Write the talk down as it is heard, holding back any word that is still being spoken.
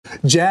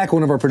Jack,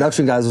 one of our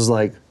production guys, was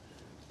like,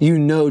 "You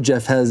know,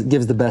 Jeff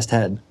gives the best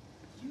head."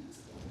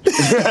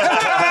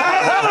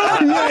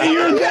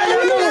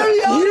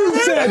 You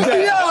said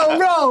that. Yo,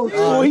 bro.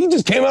 Well, he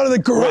just came out of the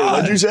garage.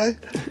 What'd you say?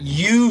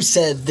 You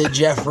said that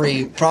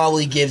Jeffrey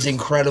probably gives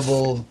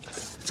incredible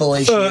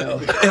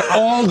fellatio.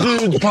 All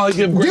dudes probably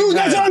give great Dude,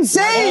 head. that's what I'm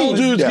saying. All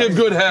dudes give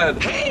good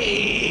head.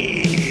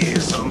 Hey,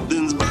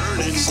 something's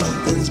burning.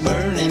 Something's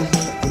burning.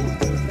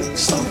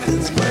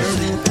 Something's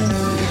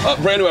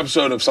burning. Brand new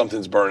episode of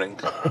Something's Burning.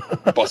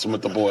 Busting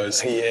with the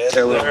boys. Yeah,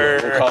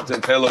 Taylor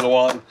content, Taylor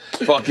Lewan.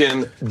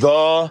 Fucking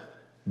the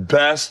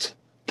best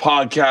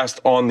podcast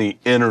on the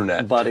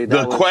internet. Buddy,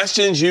 the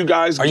questions you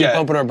guys Are get. you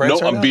pumping our brakes No,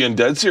 right I'm now? being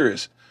dead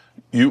serious.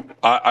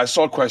 I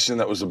saw a question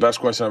that was the best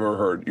question I've ever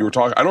heard. You were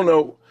talking, I don't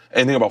know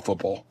anything about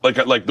football, like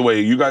the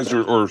way you guys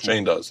do, or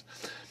Shane does.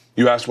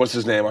 You asked, what's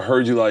his name? I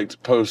heard you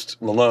liked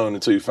Post Malone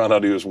until you found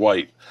out he was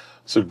white.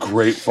 It's a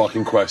great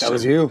fucking question. That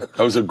was you. That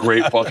was a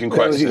great fucking That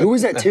was question. you. Who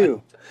was that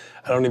too?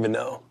 I don't even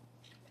know.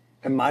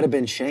 It might have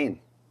been Shane.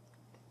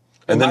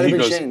 And then might he have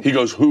been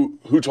goes, Shane.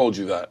 who told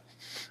you that?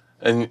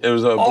 And it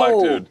was a black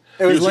dude.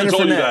 it was He Leonard who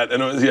told you Fournette. that?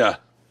 And it was, yeah.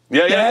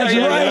 Yeah. That's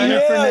right. Leonard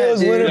Yeah, it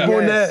was Fournette, Leonard dude.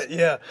 Fournette.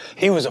 Yeah,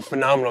 he was a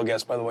phenomenal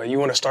guest, by the way. You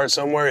want to start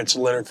somewhere? It's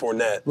Leonard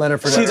Fournette. Leonard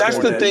Fournette. See, that's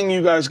the thing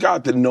you guys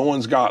got that no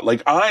one's got.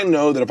 Like, I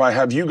know that if I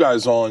have you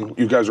guys on,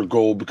 you guys are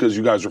gold because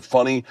you guys are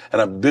funny,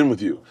 and I've been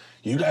with you.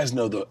 You guys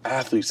know the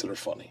athletes that are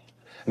funny.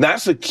 And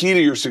that's the key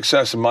to your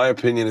success, in my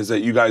opinion, is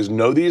that you guys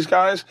know these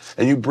guys,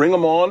 and you bring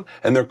them on,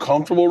 and they're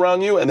comfortable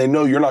around you, and they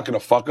know you're not going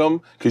to fuck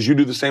them because you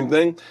do the same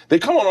thing. They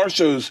come on our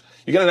shows,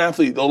 you get an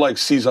athlete, they'll like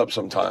seize up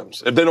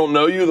sometimes. If they don't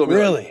know you, they'll be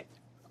Really? like,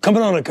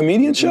 Coming on a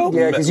comedian show?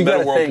 Yeah, because you got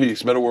to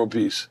think. Meta World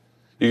Peace.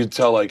 You could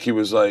tell like he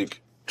was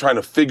like trying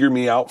to figure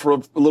me out for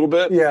a little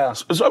bit. Yeah.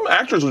 Some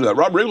actors do that.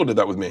 Rob Riggle did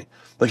that with me.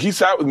 Like he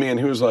sat with me and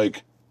he was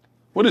like,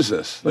 "What is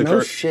this?" Like,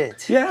 No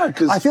shit. Yeah,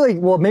 because I feel like,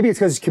 well, maybe it's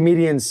because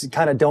comedians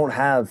kind of don't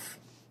have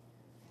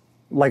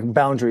like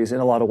boundaries in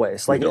a lot of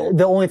ways. Like don't.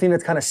 the only thing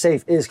that's kind of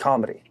safe is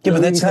comedy. Yeah, but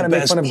You that's can the kinda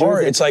make best fun of part.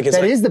 dudes It's like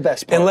that is the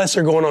best part. Unless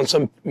they're going on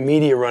some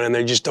media run and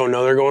they just don't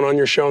know they're going on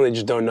your show and they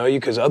just don't know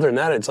you. Because other than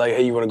that, it's like,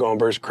 hey, you want to go on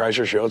Bert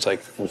Kreischer's show? It's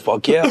like, well,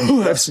 fuck yeah.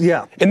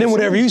 Yeah. And then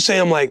whatever you say,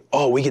 I'm like,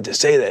 oh, we get to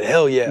say that.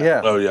 Hell yeah.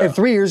 Yeah. Oh, yeah. If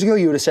 3 years ago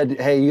you would have said,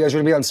 "Hey, you guys are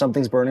gonna be on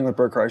Something's Burning with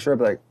Bert Kreischer," I'd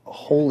be like,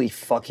 "Holy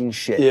fucking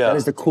shit! Yeah. That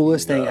is the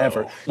coolest thing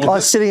ever."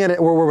 Us sitting at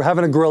it, we're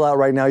having a grill out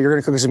right now. You're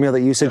gonna cook us a meal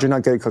that you said you're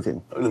not good at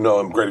cooking. no,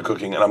 I'm great at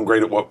cooking, and I'm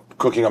great at what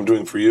cooking I'm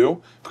doing for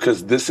you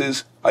because this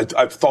is.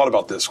 I've thought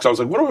about this because I was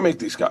like, what do I make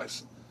these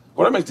guys?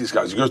 What do I make these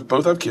guys? You guys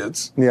both have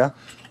kids. Yeah.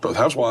 Both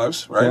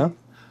housewives, right? Yeah.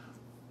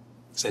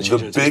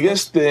 The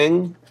biggest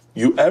thing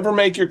you ever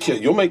make your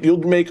kid,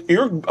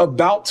 you're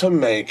about to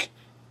make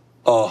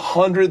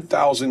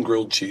 100,000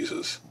 grilled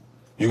cheeses.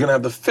 You're gonna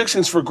have the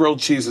fixings for grilled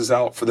cheeses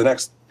out for the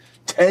next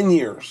 10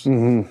 years.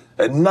 Mm-hmm.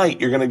 At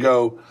night, you're gonna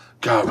go,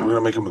 God, we're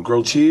gonna make them a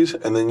grilled cheese,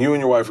 and then you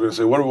and your wife are gonna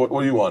say, what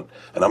do you want?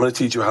 And I'm gonna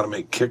teach you how to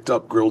make kicked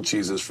up grilled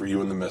cheeses for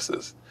you and the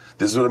missus.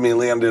 This is what me and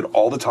Leanne did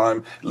all the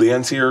time.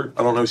 Leanne's here.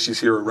 I don't know if she's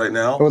here right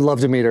now. I would love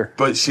to meet her.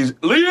 But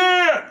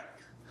Leanne!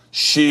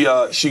 She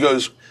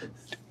goes,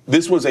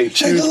 this was a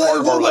huge part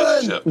of our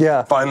relationship.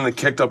 Yeah. Finding the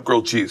kicked up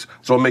grilled cheese.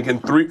 So I'm making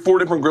 4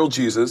 different grilled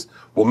cheeses.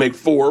 We'll make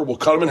 4. We'll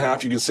cut them in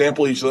half. You can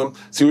sample each of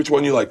them. See which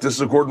one you like. This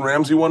is a Gordon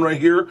Ramsay one right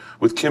here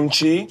with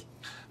kimchi.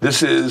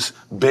 This is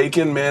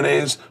bacon,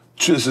 mayonnaise.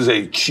 This is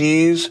a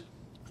cheese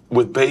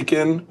with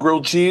bacon,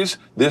 grilled cheese.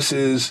 This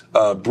is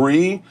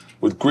brie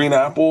with green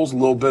apples, a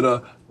little bit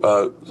of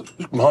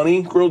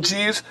honey grilled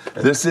cheese.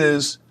 This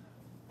is,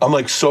 I'm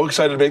like so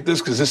excited to make this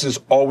because this is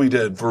all we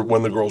did for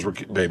when the girls were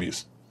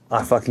babies.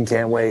 I fucking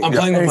can't wait. I'm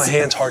playing with my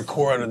hands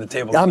hardcore under the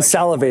table. I'm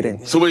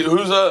salivating. So wait,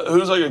 who's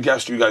like a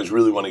guest you guys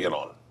really want to get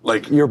on?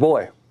 Like Your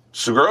boy.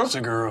 Segura?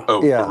 Segura.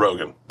 Oh, Yeah. or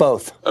Rogan.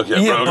 Both.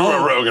 Okay, Yeah,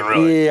 both. Rogan,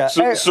 really. Yeah.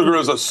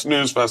 Segura's a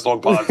snooze fest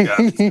on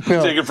podcast.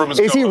 No. Take it from his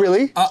Is he co-host.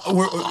 really?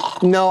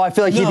 No, I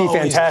feel like he'd be No,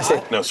 he's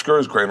fantastic. No,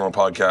 Segura's great on a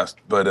podcast,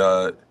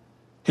 but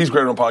he's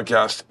great on a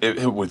podcast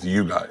with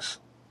you guys.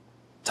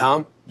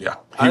 Tom? Yeah,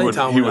 I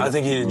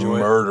think he'd enjoy it.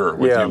 murder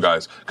with Yeah. you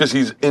guys because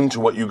he's into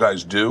what you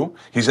guys do.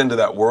 He's into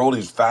that world.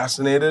 He's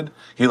fascinated.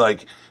 He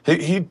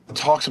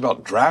talks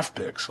about draft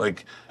picks.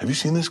 Like, have you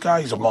seen this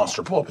guy? He's a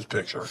monster. Pull up his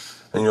picture,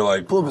 and you're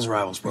like, Pull up his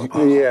rivals, bro.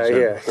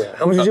 Yeah.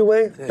 How much did you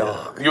weigh?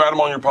 You had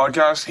him on your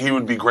podcast. He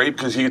would be great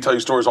because he could tell you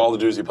stories of all the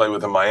dudes he played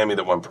with in Miami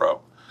that went pro.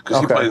 Because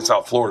he Okay. played in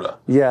South Florida.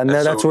 Yeah, no,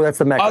 that's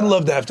the mecca. I'd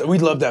love to have.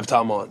 We'd love to have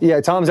Tom on. Yeah,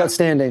 Tom's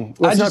outstanding.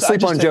 Let's not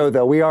sleep on Joe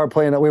though. We were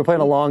playing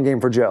a long game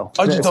for Joe.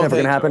 I just It's don't never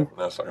think gonna happen.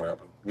 No, it's not gonna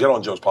happen. Get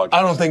on Joe's podcast.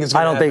 I don't think it's.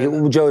 I Gonna don't happen.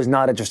 think Joe's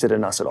not interested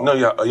in us at all. No,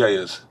 yeah, he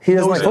is. He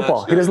doesn't No, like he's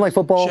football. not. He doesn't like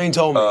football. Shane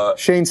told me.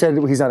 Shane said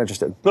he's not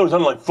interested. No, he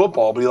doesn't like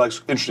football, but he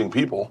likes interesting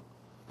people.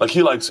 Like,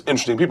 he likes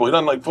interesting people. He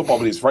doesn't like football,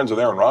 but he's friends with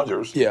Aaron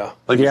Rodgers. Yeah.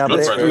 Like, he's Yeah, good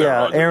but friends with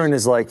Aaron Rodgers. Aaron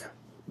is like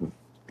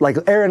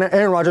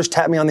Aaron Rodgers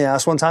tapped me on the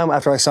ass one time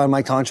after I signed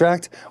my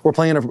contract. We're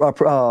playing a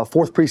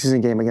 4th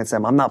preseason game against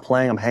them. I'm not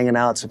playing. I'm hanging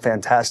out. It's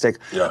fantastic.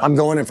 Yeah. I'm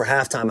going in for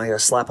halftime. I get a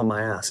slap on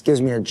my ass. Gives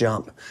me a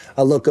jump.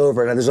 I look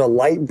over and there's a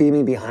light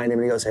beaming behind him,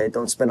 and he goes, "Hey,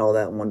 don't spend all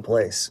that in one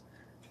place."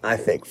 I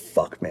think,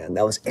 fuck, man,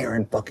 that was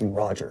Aaron fucking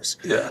Rodgers.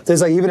 Yeah.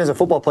 There's like, even as a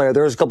football player,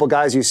 there's a couple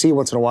guys you see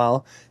once in a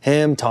while.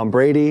 Him, Tom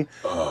Brady.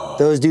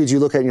 Those dudes you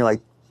look at and you're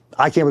like,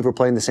 I can't believe we're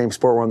playing the same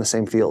sport, we're on the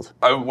same field.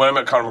 When I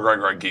met Conor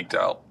McGregor, I geeked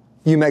out.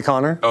 You met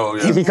Connor? Oh,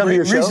 yeah. He come to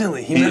your show?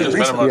 Recently. He He met him just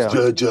met him. I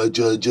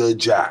recently. was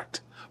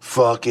jacked.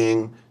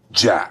 Fucking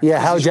jacked. Yeah,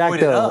 how He's Jack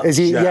pointed though? up. Is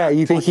he? Jack. Yeah,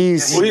 you think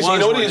he's? Well, you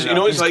know what was he's, you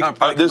know what he's He's like,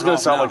 probably this is going off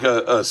to sound now.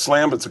 like a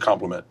slam, but it's a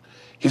compliment.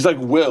 He's like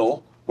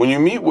Will. When you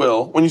meet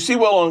Will, when you see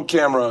Will on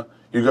camera,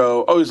 you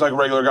go, oh, he's like a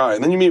regular guy.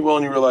 And then you meet Will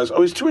and you realize,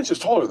 oh, he's 2 inches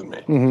taller than me.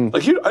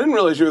 Like, I didn't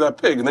realize you were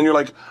that big. And then you're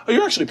like, oh,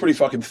 you're actually pretty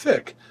fucking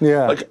thick.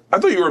 Yeah. Like, I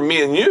thought you were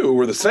me and you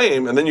were the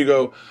same. And then you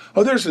go,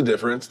 oh, there's the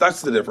difference.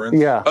 That's the difference.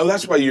 Yeah. Oh,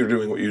 that's why you're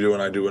doing what you do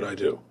and I do what I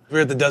do. We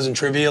were at the Dozen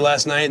Trivia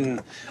last night,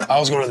 and I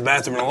was going to the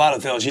bathroom, and a lot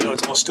of fellas, you know,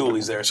 it's all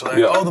stoolies there. So like,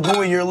 Yeah. oh, the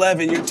boy, you're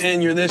 11, you're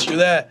 10, you're this, you're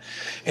that.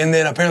 And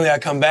then apparently I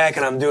come back,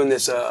 and I'm doing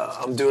this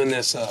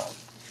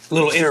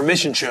little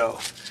intermission show.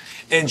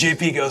 And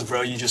JP goes,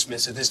 bro, you just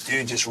missed it. This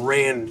dude just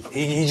ran.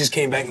 He just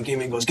came back and came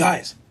in and goes,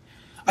 guys,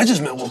 I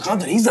just met Will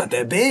Compton. He's not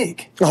that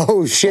big.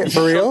 Oh shit,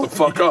 for real, Shut the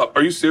fuck up.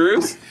 Are you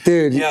serious?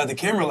 dude? Yeah, the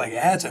camera like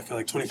adds, I feel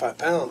like 25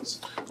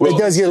 pounds. It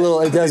does get a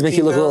little. It does make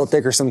you look a little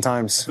thicker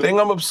sometimes. Thing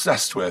I'm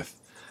obsessed with,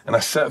 and I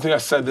think I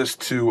said this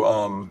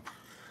to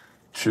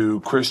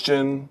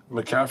Christian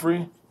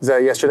McCaffrey. Is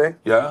that yesterday?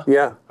 Yeah?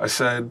 Yeah. I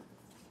said,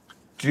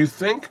 do you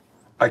think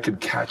I could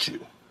catch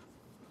you?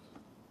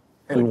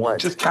 And what?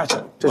 Just catch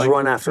it. Just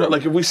run after it.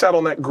 Like if we sat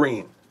on that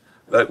green,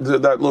 that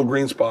little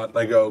green spot, and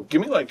I go,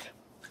 give me like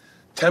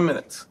 10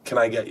 minutes. Can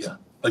I get you?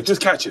 Like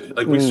just catch it.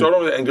 Like we start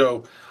over there and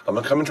go, I'm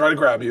going to come and try to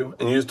grab you,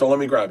 and you just don't let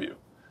me grab you.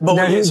 But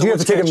Now, wait, do you have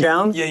someone's to take him catching-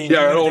 down? Yeah, you Yeah,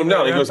 I have to hold take him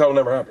down. He goes, that will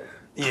never happen.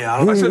 Yeah,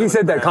 I don't He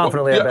said that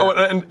confidently. I Yeah,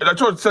 bet. and I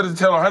said it to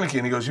Taylor Heineke,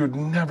 and he goes, you would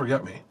never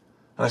get me.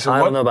 And I said, I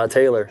what? don't know about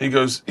Taylor. He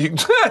goes,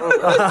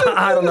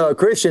 I don't know.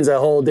 Christian's a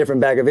whole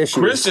different bag of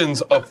issues.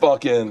 Christian's a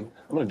fucking.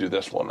 I'm gonna do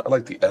this one. I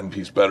like the end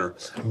piece better.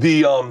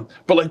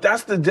 But like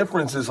that's the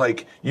difference. Is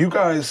like you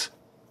guys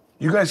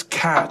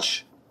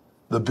catch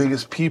the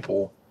biggest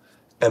people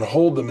and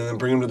hold them and then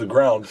bring them to the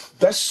ground.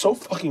 That's so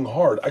fucking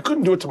hard. I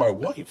couldn't do it to my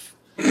wife.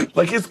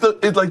 Like it's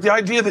like the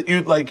idea that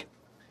you like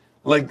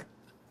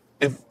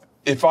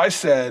if I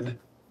said,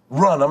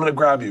 run, I'm gonna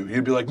grab you.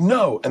 You'd be like,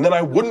 no, and then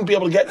I wouldn't be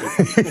able to get you.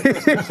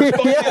 It's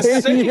fucking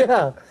insane.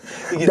 Yeah.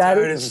 You get That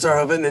tired is- and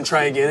start of it and then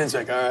try again. It's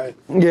like, all right.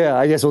 Yeah,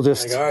 I guess we'll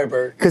just. Like, all right,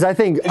 Bert. Because I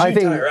think you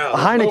tire out. Oh,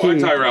 I Heineke.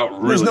 tire out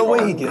really There's no way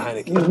hard. he can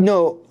Heineke.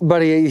 No,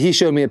 buddy, he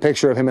showed me a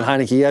picture of him and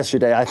Heineke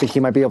yesterday. I think he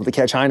might be able to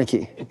catch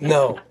Heineke.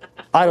 No.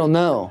 I don't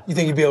know. You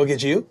think he'd be able to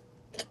get you?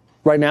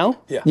 Right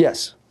now? Yeah.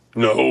 Yes.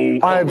 No.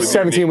 I have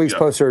 17 weeks Yeah.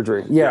 post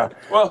surgery. Yeah.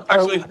 Well,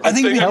 actually, I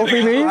think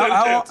Healthy me?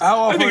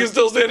 I think it's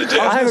still standing a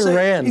chance. I haven't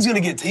ran. He's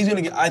gonna get.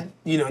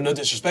 No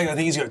disrespect. I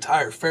think he's gonna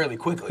tire fairly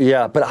quickly.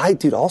 Yeah, but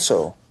dude,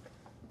 also,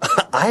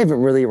 I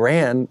haven't really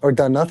ran or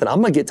done nothing.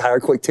 I'm gonna get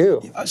tired quick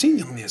too. I've seen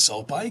you on the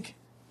assault bike.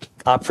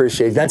 I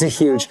appreciate it. That's a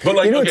huge. But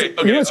like, you know, okay,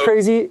 you know what's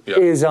crazy yeah.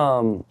 is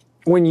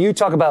when you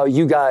talk about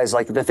you guys,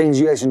 like the things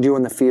you guys can do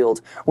in the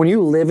field, when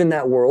you live in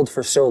that world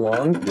for so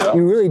long, Yeah.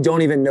 you really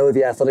don't even know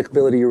the athletic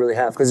ability you really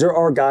have. Because there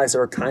are guys that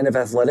are kind of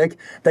athletic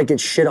that get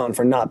shit on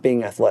for not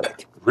being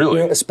athletic. Really?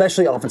 You know,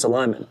 especially offensive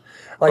linemen.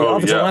 Like Oh,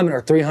 offensive yeah. linemen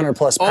are 300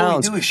 plus All we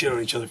pounds. do is shit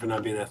on each other for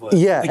not being athletic.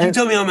 Yeah, Like you and-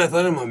 tell me I'm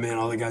athletic, I'm like, man,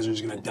 all the guys are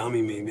just gonna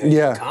dummy me. And be like,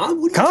 Yeah. Calm?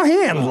 What are you Calm talking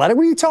him. about? What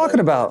are you talking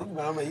about?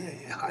 I'm like,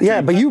 yeah.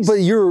 Yeah, but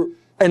you're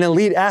an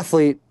elite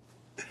athlete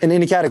in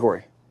any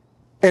category.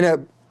 In a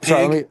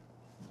sorry, Pig.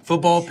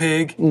 Football,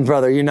 pig,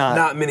 brother, you're not.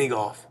 not mini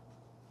golf.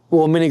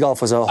 Well, mini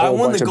golf was a I whole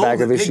won bunch the of gold bag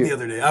in of pig the issues.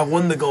 other day. I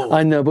won the gold.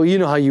 I know, but you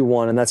know how you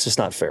won, and that's just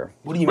not fair.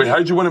 What do you Wait, mean? how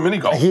did you win a mini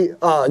golf? He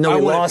I we won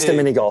at lost in pig.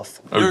 mini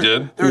golf. Oh, you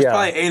did? There was Yeah.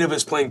 probably 8 of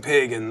us playing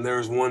pig, and there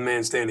was one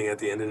man standing at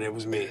the end, and it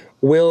was me.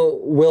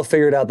 Will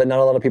figured out that not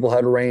a lot of people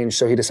had range,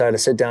 so he decided to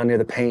sit down near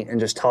the paint and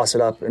just toss it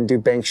up and do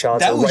bank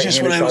shots. That or was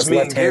just when right-handed it was shots, me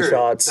and left-handed Garrett.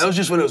 shots. That was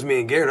just when it was me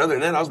and Garrett. Other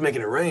than that, I was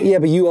making it rain. Yeah,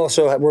 but you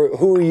also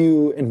who were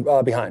you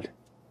behind?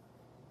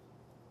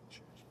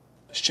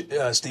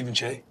 Stephen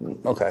Che.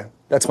 Okay,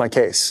 that's my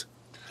case.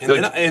 And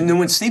then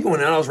when Stephen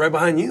went out, I was right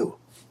behind you.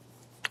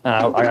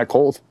 I got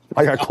cold.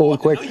 I got cold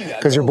quick know you got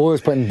because your cold. boy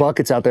was putting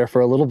buckets out there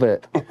for a little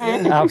bit.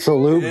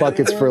 Absolute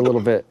buckets for a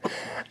little bit.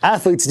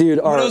 Athletes, dude,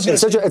 are I was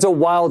gonna it's a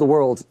wild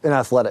world in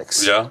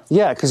athletics. Yeah?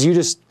 Yeah,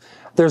 because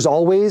there's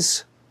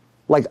always,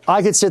 like,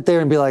 I could sit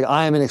there and be like,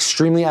 I am an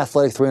extremely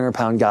athletic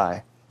 300-pound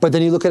guy. But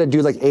then you look at a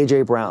dude like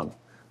A.J. Brown,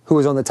 who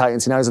was on the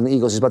Titans, and now he's on the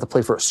Eagles. He's about to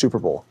play for a Super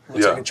Bowl.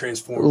 Looks Yeah. like a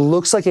transformer.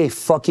 Looks like a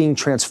fucking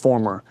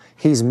transformer.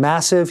 He's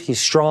massive,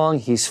 he's strong,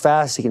 he's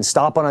fast, he can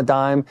stop on a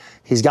dime,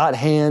 he's got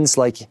hands,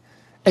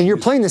 and you're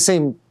playing the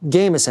same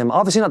game as him.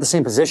 Obviously not the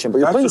same position, but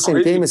you're playing the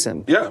same game as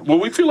him. Yeah, well,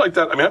 we feel like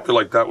that. I mean, I feel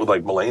like that with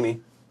like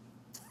Mulaney,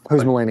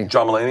 Who's Mulaney?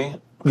 John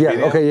Mulaney. Yeah,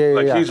 comedian. okay, yeah,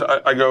 Like yeah.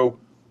 I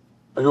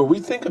go, we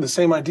think of the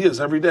same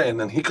ideas every day, and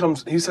then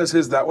he says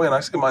his that way, and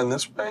I say mine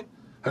this way.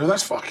 I go,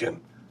 that's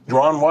fucking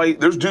Ron White.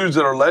 There's dudes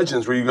that are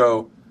legends where you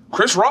go,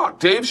 Chris Rock,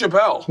 Dave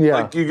Chappelle. Yeah.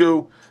 Like you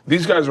go,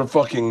 these guys are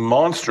fucking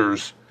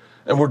monsters,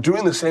 and we're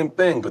doing the same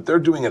thing, but they're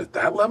doing it at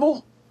that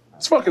level.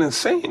 It's fucking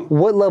insane.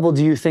 What level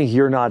do you think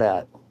you're not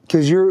at?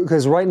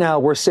 Because right now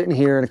we're sitting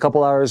here in a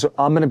couple hours.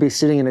 I'm going to be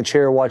sitting in a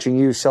chair watching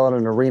you sell at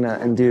an arena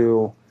and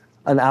do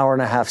an hour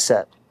and a half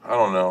set. I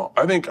don't know.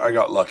 I think I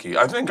got lucky.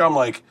 I think I'm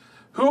like,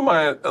 who am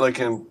I?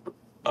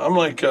 I'm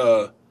like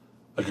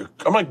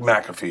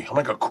McAfee. I'm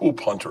like a cool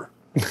punter.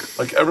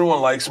 Like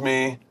everyone likes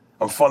me.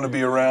 I'm fun to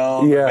be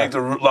around. Yeah. Make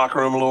the locker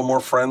room a little more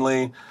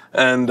friendly,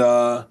 and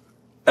I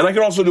can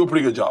also do a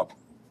pretty good job.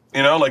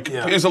 You know, like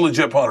he's a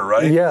legit punter,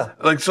 right? Yeah.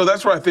 Like so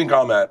that's where I think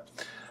I'm at.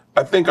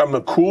 I think I'm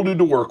a cool dude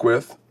to work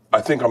with. I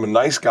think I'm a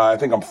nice guy. I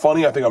think I'm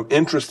funny. I think I'm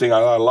interesting. I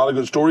got a lot of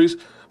good stories.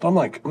 But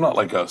I'm not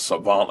like a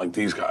savant like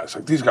these guys.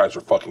 Like these guys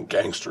are fucking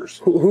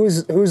gangsters.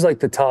 Who's like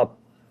the top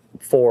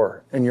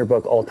 4 in your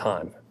book all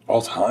time?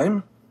 All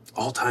time?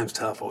 All time's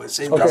tough. Always.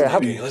 Same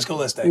Okay, Let's go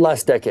last decade.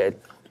 Last decade.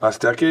 Last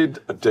decade,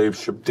 Dave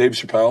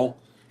Chappelle,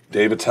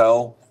 Dave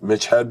Attell,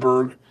 Mitch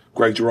Hedberg,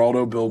 Greg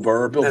Giraldo, Bill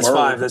Burr. That's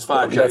five. That's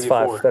five. Okay. You gotta That's get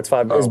 5. four. That's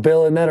 5. Is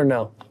Bill in that or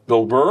no?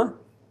 Bill Burr?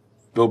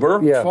 Bill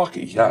Burr? Yeah. Fuck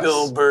yes.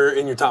 Bill Burr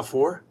in your top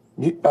 4?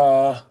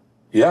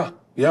 Yeah.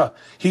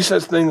 He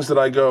says things that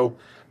I go,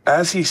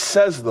 as he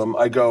says them,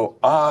 I go,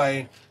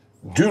 I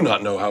do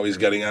not know how he's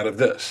getting out of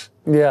this.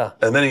 Yeah.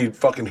 And then he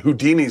fucking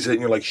Houdini's it,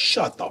 and you're like,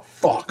 shut the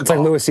fuck It's like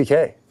Louis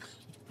C.K.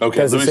 Okay,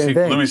 does the same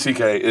thing. Louis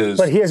C.K. is.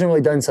 But he hasn't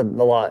really done something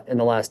a lot in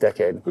the last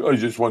decade. Oh, he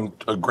just won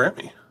a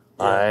Grammy.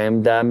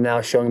 I'm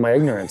now showing my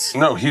ignorance.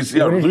 No,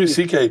 Louis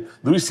C.K.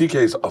 Louis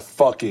C.K.'s a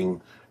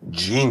fucking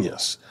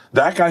genius.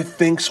 That guy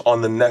thinks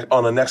on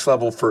the next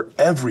level for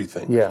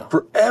everything. Yeah.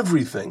 For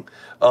everything.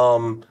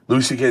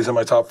 Louis C.K.'s in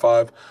my top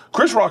 5.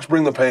 Chris Rock's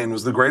Bring the Pain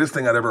was the greatest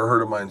thing I'd ever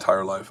heard in my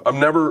entire life. I've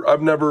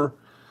never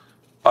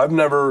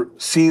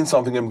seen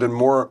something and been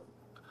more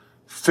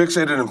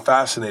fixated and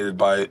fascinated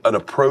by an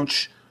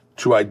approach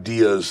to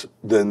ideas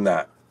than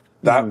that.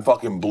 That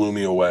fucking blew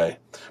me away.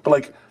 But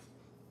like,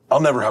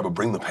 I'll never have a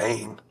Bring the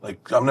Pain.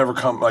 Like, I've never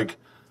come, like,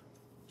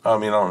 I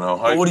mean, I don't know.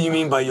 What do you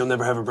mean by you'll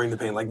never have a Bring the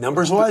Pain? Like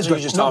numbers-wise, or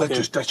you just talking?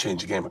 That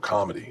changed the game of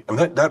comedy. I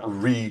mean, that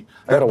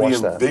gotta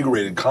watch that.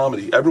 reinvigorated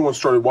comedy. Everyone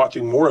started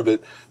watching more of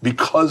it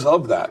because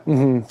of that.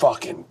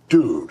 Fucking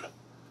dude.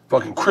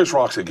 Fucking Chris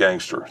Rock's a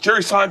gangster.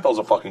 Jerry Seinfeld's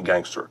a fucking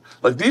gangster.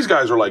 Like, these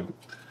guys are like,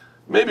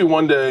 maybe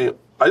one day,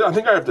 I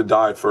think I have to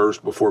die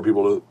first before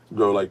people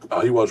go like,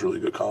 oh, he was really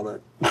good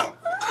comic.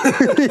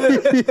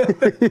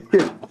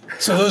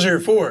 So those are your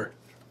 4.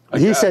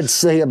 He said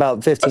say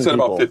about 15 I said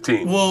people. about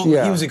 15. Well,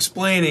 Yeah. he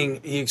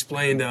explained.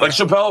 Like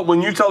Chappelle,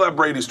 when you tell that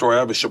Brady story, I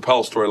have a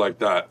Chappelle story like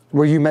that.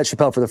 Where you met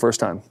Chappelle for the first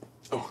time.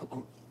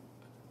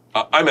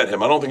 I met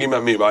him. I don't think he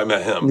met me, but I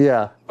met him.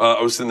 Yeah.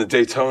 I was in the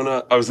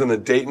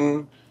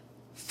Dayton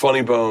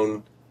Funny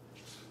Bone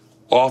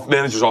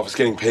manager's office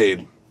getting paid.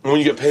 And when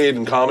you get paid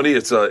in comedy,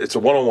 it's a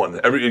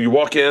one-on-one. You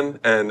walk in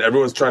and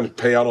everyone's trying to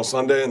pay out on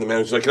Sunday, and the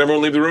manager's like, "Can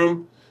everyone leave the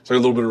room?" So a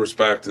little bit of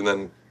respect, and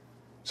then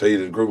say you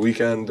did a great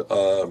weekend.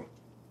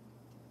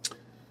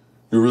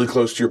 You're really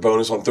close to your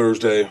bonus on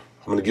Thursday.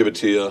 I'm going to give it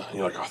to you. And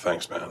you're like, "Oh,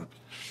 thanks, man."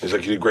 He's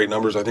like, "You did great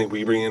numbers. I think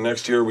we bring you in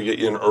next year. We get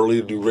you in early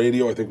to do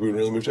radio. I think we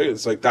really move tickets."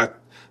 It's like that.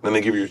 And then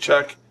they give you your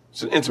check.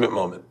 It's an intimate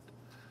moment.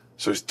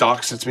 So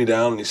Doc sits me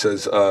down and he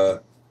says,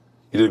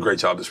 "You did a great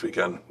job this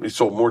weekend. You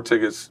sold more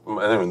tickets." And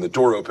then the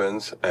door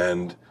opens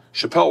and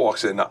Chappelle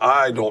walks in. Now,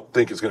 I don't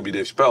think it's going to be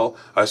Dave Chappelle.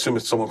 I assume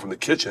it's someone from the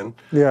kitchen.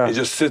 Yeah. He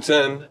just sits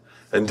in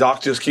and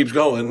Doc just keeps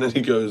going. And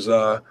he goes,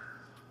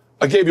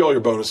 "I gave you all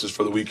your bonuses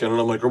for the weekend."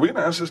 And I'm like, "Are we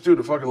going to ask this dude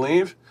to fucking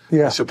leave?"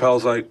 Yeah. And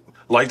Chappelle's like,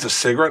 lights a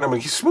cigarette. And I'm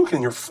like, "He's smoking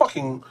in your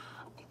fucking...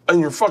 And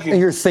you're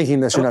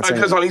thinking this, you're not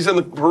saying because he's in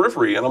the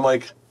periphery." And I'm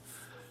like...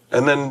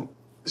 And then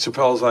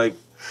Chappelle's like,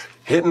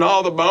 "Hitting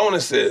all the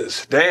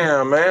bonuses.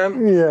 Damn,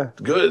 man. Yeah.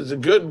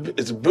 Good.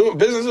 It's boom.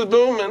 Business is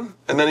booming."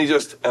 And then he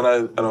just... And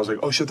I was like,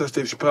 "Oh, shit, that's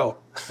Dave Chappelle."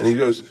 And he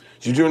goes,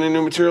 "Did you do any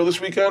new material this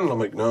weekend?" And I'm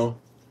like, "No."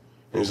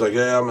 And he's like,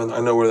 "Yeah,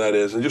 I know where that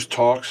is." And he just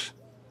talks.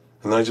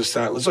 And then I just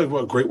sat, it's like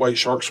a great white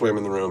shark swam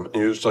in the room. And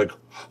you're just like,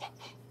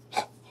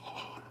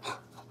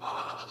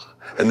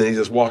 and then he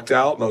just walked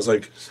out. And I was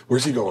like,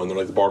 "Where's he going?" They're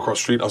like, "The bar across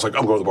the street." I was like,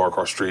 "I'm going to the bar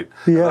across the street."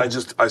 Yeah.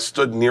 And I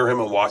stood near him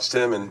and watched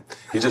him. And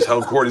he just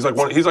held court. He's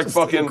like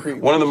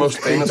fucking one of the most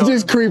famous.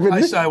 Just creeping.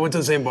 I went to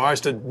the same bar. I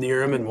stood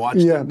near him and watched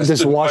Yeah, him.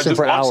 just watched him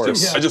for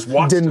hours. I just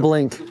watched Didn't him.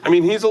 blink. I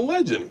mean, he's a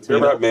legend. You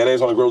ever had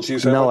mayonnaise on a grilled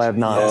cheese sandwich? No, I have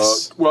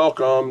not.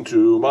 Welcome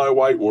to my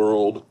white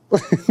world.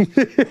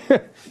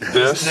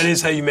 That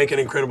is how you make an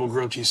incredible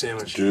grilled cheese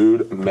sandwich.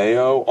 Dude,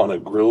 mayo on a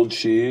grilled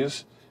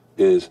cheese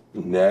is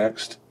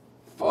next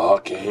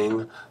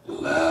fucking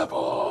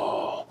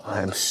level.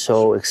 I am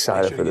so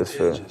excited for this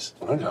food.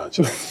 I got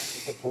you.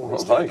 Well,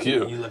 thank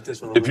you. You left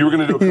this one If you were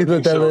going to do a You cooking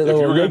let that show, if you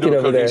little were going to do a naked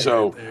over cooking there.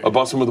 show, a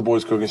Bustin' with the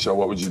Boys cooking show,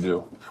 what would you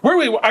do?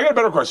 Wait, I got a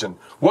better question.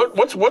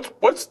 What's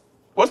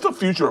the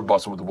future of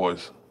Bustin' with the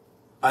Boys?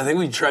 I think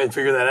we try and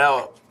figure that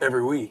out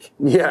every week.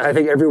 Yeah, I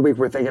think every week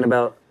we're thinking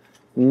about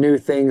new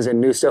things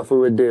and new stuff we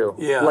would do.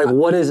 Yeah. Like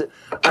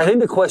I think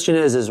the question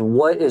is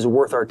what is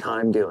worth our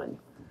time doing?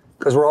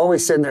 Because we're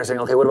always sitting there saying,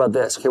 okay, what about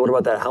this? Okay, what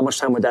about that? How much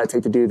time would that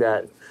take to do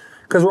that?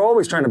 Because we're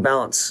always trying to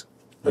balance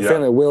the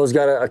family. Will's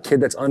got a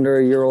kid that's under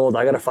a year old.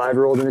 I got a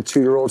 5-year-old and a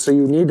 2-year-old. So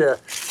you need to,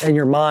 in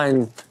your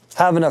mind,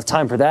 have enough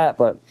time for that.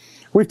 But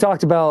We've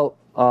talked about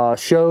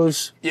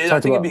shows. Yeah, I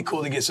talked think about, it'd be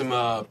cool to get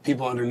some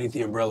people underneath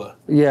the umbrella.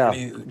 Yeah.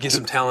 Get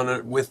some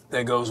talent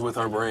that goes with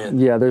our brand.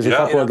 Yeah, there's a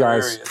couple in of other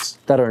guys areas.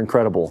 that are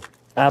incredible.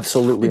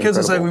 Absolutely Because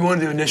it's like incredible. we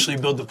wanted to initially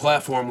build the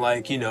platform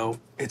like,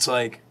 it's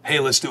like, hey,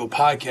 let's do a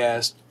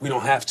podcast. We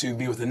don't have to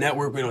be with the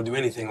network. We don't do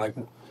anything. Like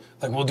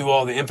we'll do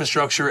all the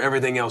infrastructure,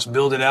 everything else,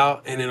 build it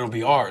out, and it'll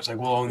be ours. Like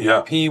we'll own the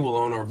IP, we'll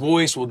own our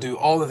voice, we'll do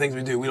all the things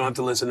we do. We don't have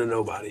to listen to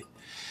nobody.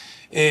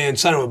 And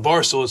signing with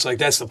Barstool, it's like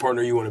that's the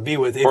partner you want to be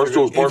with. If you're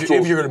going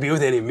to be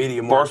with any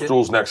media market.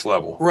 Barstool's next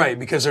level. Right,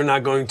 because they're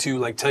not going to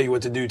like tell you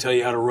what to do, tell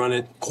you how to run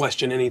it,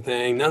 question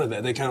anything, none of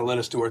that. They kind of let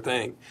us do our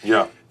thing.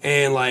 Yeah.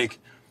 And like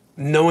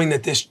knowing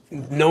that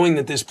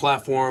this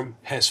platform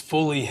has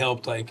fully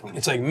helped, like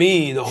it's like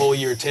me the whole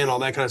year 10, all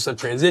that kind of stuff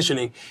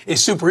transitioning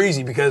is super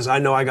easy because I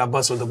know I got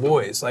busted with the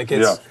boys. Like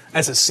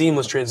that's a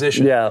seamless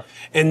transition. Yeah.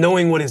 And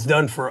knowing what it's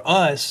done for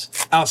us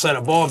outside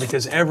of ball,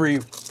 because every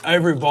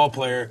ball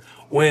player,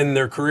 when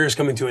their career is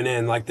coming to an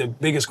end, like the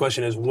biggest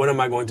question is, what am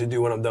I going to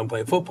do when I'm done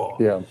playing football?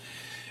 Yeah.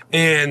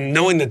 And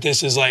knowing that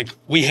this is like,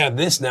 we have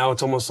this now,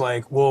 it's almost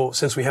like, well,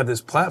 since we have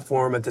this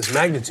platform at this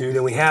magnitude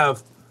and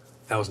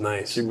that was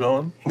nice. Keep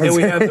going. And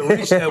we have the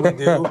reach that we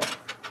do,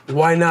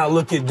 why not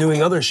look at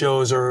doing other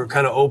shows or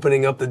kind of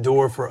opening up the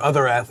door for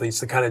other athletes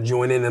to kind of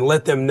join in and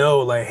let them know,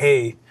 like,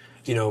 hey,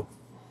 you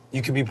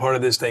could be part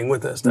of this thing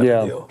with us. Type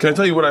of deal. Can I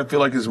tell you what I feel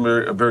like is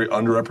a very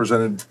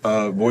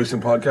underrepresented voice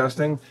in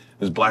podcasting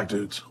is black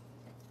dudes.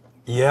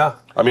 Yeah.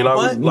 I mean, I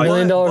would like $1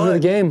 million worth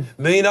of game. $1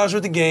 million worth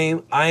of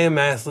game. I Am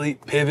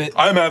Athlete, Pivot.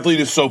 I Am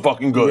Athlete is so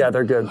fucking good. Yeah,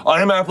 they're good.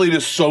 I Am Athlete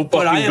is so fucking good.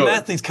 But I Am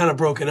Athlete's kind of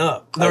broken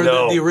up. I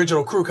know. The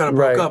original crew kind of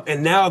broke Right. up.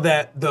 And now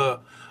that the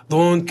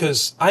one,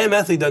 because I Am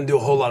Athlete doesn't do a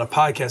whole lot of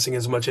podcasting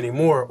as much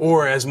anymore,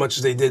 or as much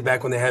as they did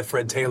back when they had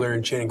Fred Taylor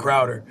and Channing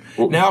Crowder.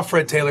 Now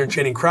Fred Taylor and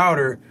Channing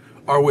Crowder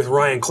are with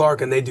Ryan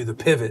Clark and they do the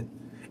Pivot.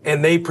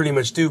 And they pretty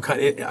much do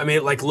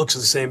it like looks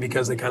the same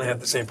because they kind of have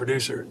the same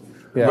producer.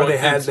 Yeah. Or they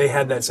had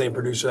that same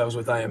producer that was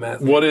with I Am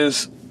Athlete. What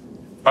is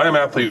I Am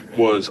Athlete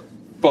was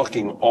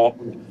fucking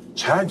awful.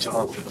 Chad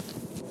Johnson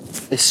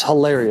It's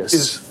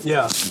hilarious.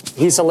 Yeah.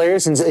 He's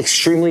hilarious and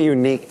extremely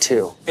unique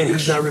too. And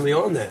he's not really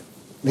on that.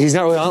 He's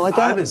not really on it like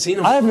that? I haven't seen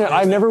him.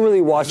 I've never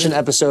really watched an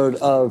episode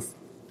of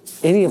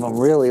any of them,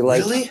 really.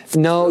 Like, Really?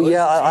 No,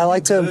 yeah, I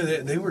like to.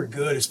 They were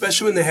good,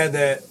 especially when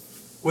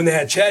they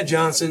had Chad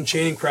Johnson,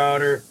 Channing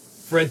Crowder,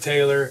 Fred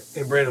Taylor,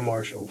 and Brandon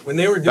Marshall. When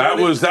they were doing that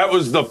was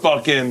the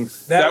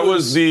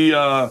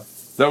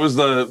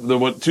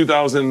what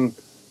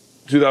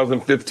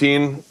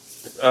 2015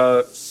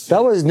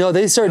 That was, no,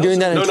 they started doing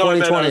that in I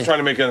 2020. was trying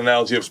to make an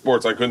analogy of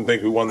sports. I couldn't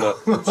think who won the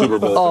Super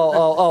Bowl.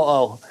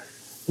 Oh.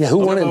 Yeah, who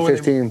won it in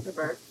 15?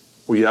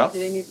 Well, yeah. Do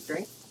they need a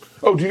drink?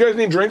 Oh, do you guys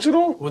need drinks at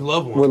all? Would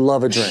love one. Would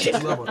love a drink.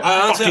 Would love one.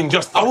 I honestly, Fucking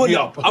just I fuck me wouldn't.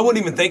 up. I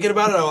wasn't even thinking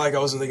about it. I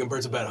wasn't thinking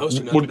Bert's a bad host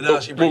or nothing. What, but now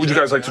she what brings would you it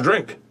up. guys like to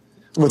drink?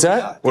 What's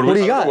that? What do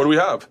you got? What do we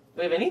have?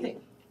 We have anything.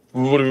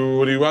 What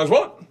do you guys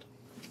want?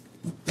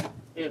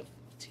 We have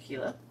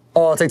tequila.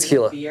 Oh, I'll take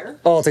tequila. Beer.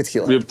 Oh, I'll take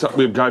tequila. We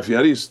have Guy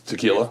Fieri's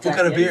tequila. What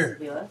kind of beer?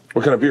 Tequila.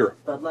 What kind of beer?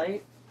 Bud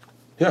Light.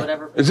 Yeah.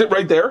 Whatever. Is it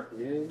right there?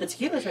 The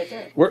tequila's right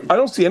there. Where I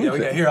don't see Yeah,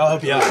 anything. okay, here, I'll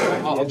help you out.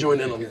 I'll join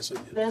in on this. You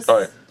This. All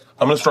right.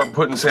 I'm gonna start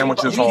putting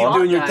sandwiches keep on.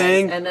 doing your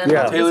thing. And then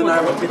Yeah. Taylor and I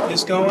will get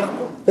this going.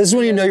 This is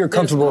when you know you're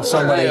comfortable with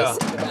somebody. Yeah.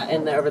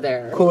 And over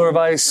there. Cooler of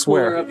ice,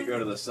 where? Cooler Go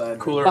to the side.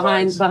 Cooler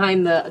behind vibes.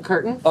 behind the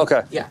curtain.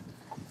 Okay. Yeah.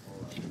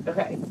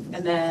 Okay.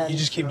 And then. You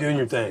just keep doing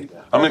your thing.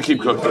 I'm gonna keep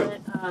cooking.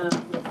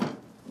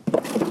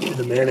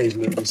 The mayonnaise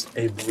move is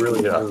a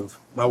brilliant move.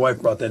 My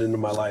wife brought that into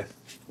my life.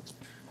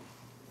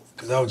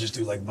 Because I would just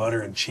do like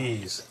butter and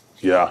cheese.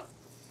 Yeah.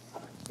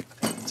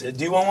 Do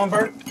you want one,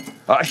 Bert?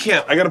 I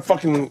can't. I gotta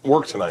fucking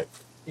work tonight.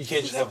 You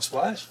can't just have a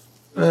splash?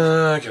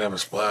 I can have a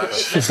splash.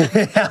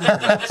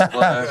 Splash.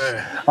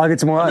 I'll get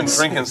some more I've been ice.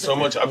 drinking so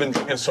much. I've been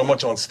drinking so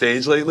much on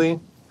stage lately.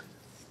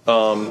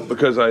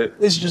 Because I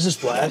This is just a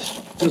splash.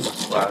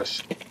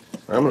 splash.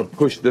 I'm gonna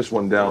push this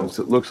one down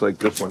so it looks like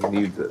this one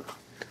needs it.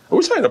 I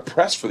wish I had a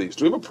press for these.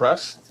 Do we have a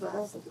press?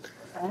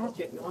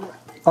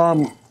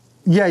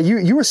 Yeah,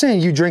 you were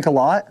saying you drink a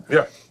lot,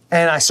 Yeah.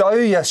 and I saw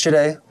you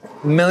yesterday,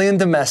 million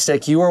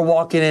domestic. You were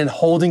walking in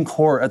holding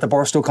court at the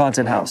Barstool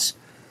Content House.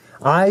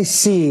 I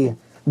see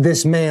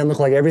this man look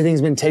like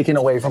everything's been taken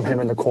away from him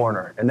in the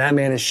corner, and that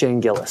man is Shane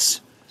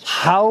Gillis.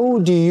 How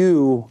do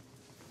you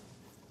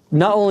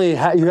not only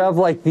you're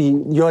like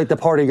the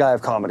party guy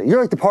of comedy,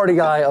 you're like the party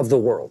guy of the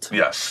world.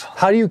 Yes.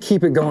 How do you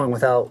keep it going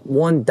without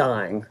one,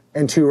 dying,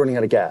 and two, running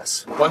out of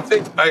gas? One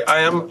thing, I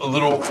am a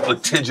little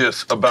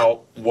litigious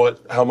about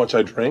how much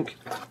I drink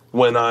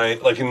when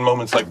like in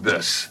moments like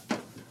this.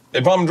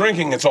 If I'm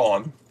drinking, it's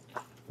on.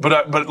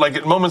 But like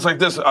at moments like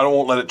this, I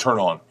won't let it turn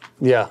on.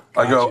 Yeah.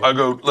 I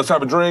go, let's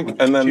have a drink,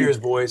 and then Cheers,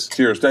 boys.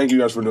 Cheers. Thank you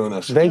guys for doing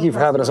this. Thank you for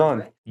having us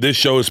on. This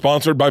show is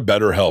sponsored by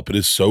BetterHelp. It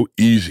is so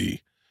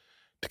easy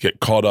to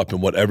get caught up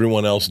in what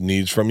everyone else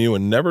needs from you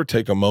and never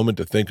take a moment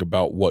to think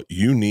about what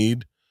you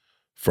need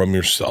from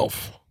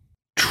yourself.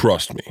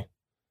 Trust me,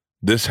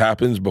 this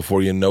happens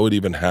before you know it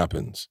even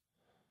happens.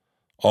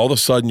 All of a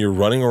sudden, you're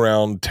running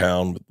around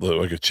town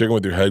like a chicken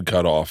with your head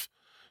cut off,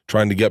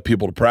 trying to get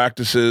people to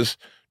practices,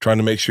 trying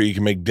to make sure you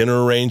can make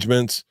dinner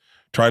arrangements,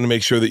 trying to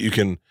make sure that you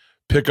can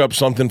pick up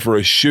something for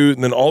a shoot.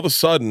 And then all of a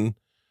sudden,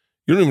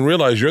 you don't even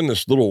realize you're in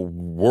this little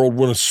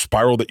whirlwind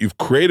spiral that you've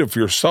created for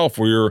yourself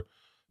where you're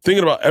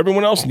thinking about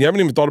everyone else and you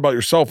haven't even thought about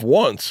yourself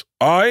once.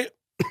 I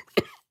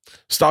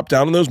stop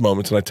down in those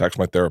moments and I text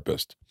my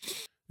therapist.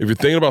 If you're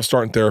thinking about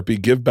starting therapy,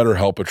 give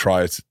BetterHelp a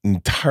try. It's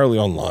entirely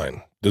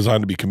online,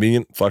 designed to be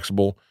convenient,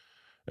 flexible,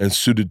 and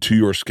suited to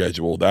your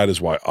schedule. That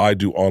is why I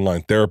do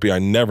online therapy. I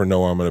never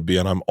know where I'm going to be,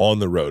 and I'm on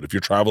the road. If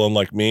you're traveling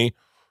like me,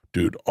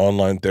 dude,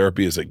 online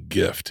therapy is a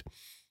gift.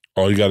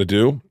 All you got to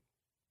do,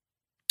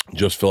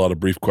 just fill out a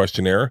brief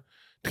questionnaire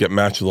to get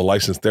matched with a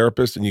licensed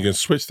therapist, and you can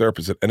switch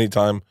therapists at any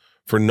time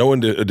for no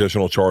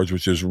additional charge,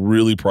 which is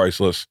really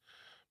priceless,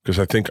 because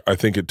I think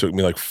it took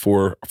me like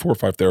four or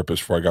five therapists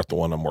before I got the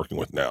one I'm working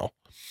with now.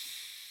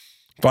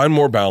 Find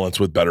more balance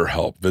with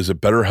BetterHelp. Visit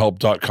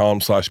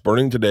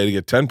BetterHelp.com/burning today to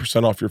get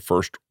 10% off your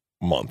first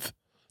month.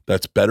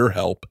 That's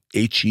BetterHelp,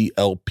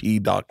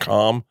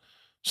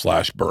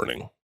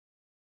 HELP.com/burning.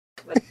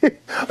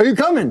 Are you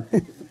coming?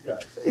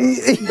 Yeah,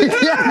 dude,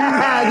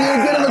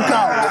 get him a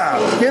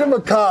cup. Get him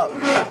a cup.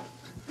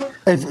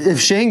 If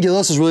Shane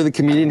Gillis is really the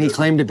comedian he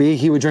claimed to be,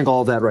 he would drink all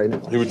of that right now.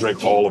 He would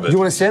drink all of it. You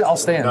want to sit? I'll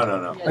stand.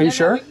 No. Are you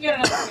sure? We can get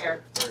another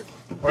beer.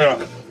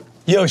 Yeah.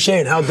 Yo,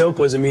 Shane, how dope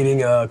was it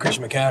meeting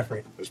Christian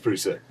McCaffrey? It's pretty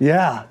sick.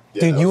 Yeah.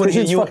 Dude, you want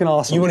to hear fucking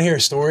awesome. You want to hear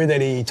a story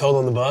that he told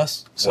on the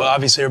bus? So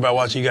obviously, everybody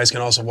watching, you guys can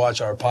also watch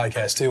our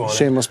podcast too on it.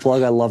 Shameless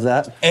plug. I love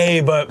that.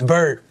 Hey, but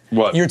Bert,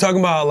 What? You were talking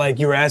about like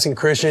you were asking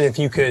Christian if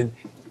you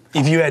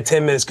had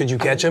 10 minutes, could you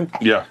catch him?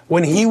 Yeah.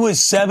 When he was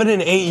 7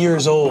 and 8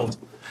 years old,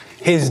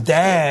 his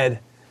dad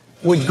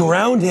would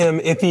ground him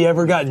if he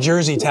ever got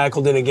jersey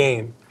tackled in a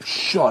game.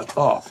 Shut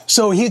up.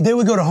 So they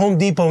would go to Home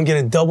Depot and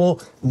get a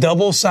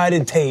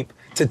double-sided tape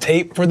to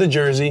tape for the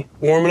jersey,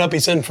 warm it up.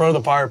 He'd sit in front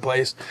of the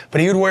fireplace, but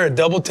he would wear a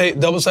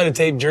double-sided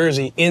tape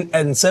jersey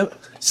at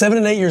 7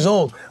 and 8 years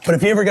old. But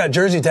if he ever got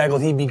jersey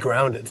tackled, he'd be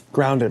grounded.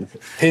 Grounded.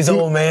 His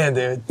old man,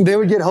 dude. They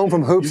would get home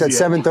from hoops at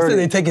So 7:30.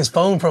 they take his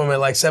phone from him at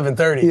like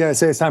 7:30. Yeah,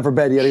 say it's time for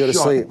bed. You got to go to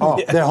sleep. Oh,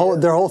 Yeah.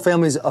 their whole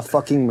family's a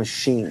fucking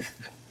machine.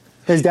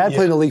 His dad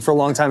played in the league for a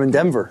long time in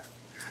Denver.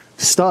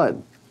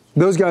 Stud.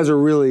 Those guys are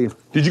really.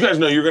 Did you guys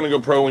know you were going to go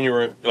pro when you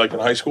were like in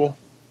high school?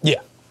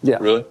 Yeah. Yeah.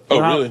 Really? Oh,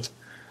 really?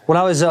 When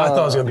I was. I thought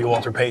it was going to be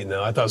Walter Payton,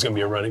 though. I thought it was going to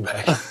be a running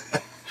back.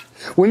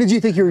 When did you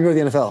think you were going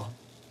to go to the NFL?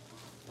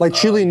 Like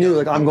Chile knew,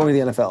 like I'm going to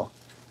the NFL.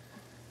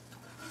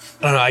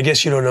 I don't know. I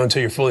guess you don't know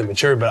until you're fully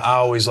mature, but I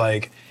always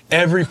like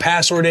every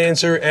password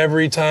answer,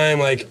 every time,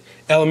 like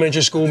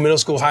elementary school, middle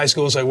school, high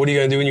school, it's like, what are you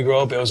going to do when you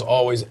grow up? It was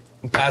always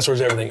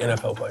passwords, everything,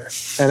 NFL player.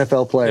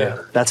 NFL player.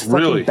 Yeah. That's fucking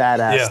Really?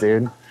 badass, Yeah.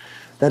 dude.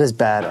 That is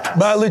badass.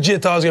 But I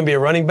legit thought I was going to be a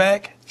running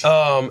back.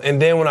 And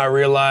then when I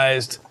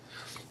realized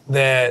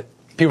that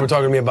people were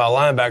talking to me about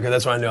linebacker,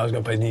 that's when I knew I was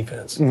going to play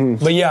defense.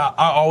 Mm-hmm. But yeah,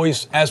 I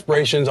always,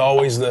 aspirations,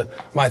 always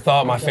my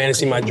thought, my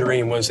fantasy, my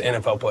dream was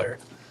NFL player.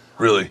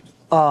 Really?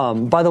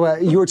 By the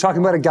way, you were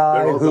talking about a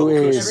guy who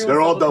is.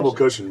 They're all double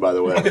cushioned, by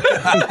the way.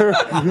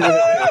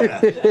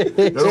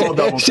 They're all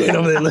double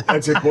cushioned.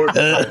 That's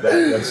important.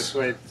 That's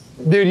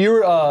Dude, you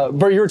were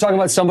Bert, you were talking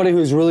about somebody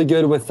who's really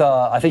good with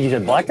I think you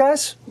said black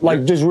guys?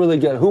 Like just really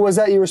good. Who was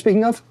that you were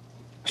speaking of?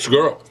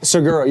 Segura.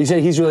 Segura. You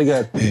said he's really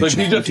good. Like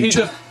he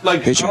just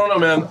like I don't know,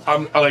 man.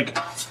 I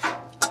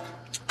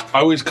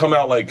always come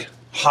out like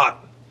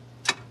hot.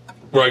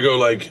 Where I go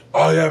like,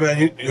 oh yeah,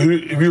 man.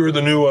 Have you heard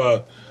the new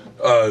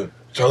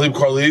Talib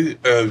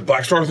Kweli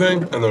Black Star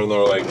thing? And they're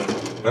like,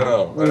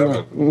 no, I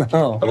haven't.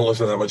 No. I don't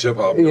listen to that much hip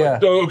hop. Yeah.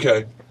 Like, oh,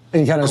 okay.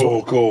 And you kind of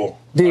Cool.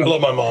 Dude. I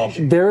love my mom.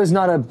 There is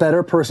not a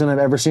better person I've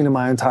ever seen in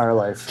my entire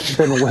life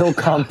than Will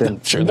Compton.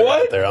 I'm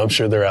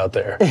sure they're out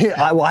there.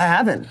 I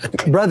haven't.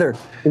 Brother,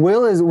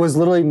 Will was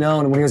literally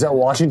known when he was at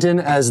Washington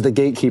as the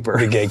gatekeeper.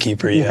 The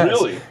gatekeeper, yeah.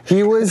 Really?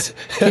 He was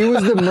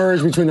the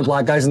merge between the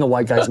black guys and the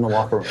white guys in the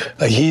locker room.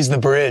 Like he's the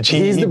bridge.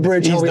 He's the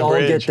bridge how we the all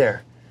bridge. get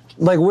there.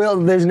 Like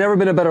Will, there's never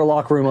been a better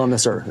locker room on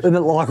this earth.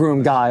 The locker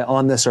room guy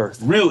on this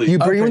earth. Really? You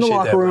bring him in the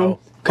locker room.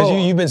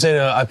 Because you've been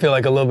saying I feel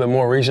like a little bit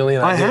more recently,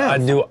 and I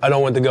have. I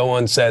don't want to go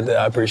unsaid that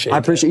I appreciate. I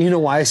appreciate. You know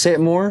why I say it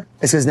more?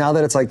 It's because now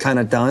that it's like kind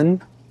of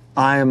done,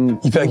 You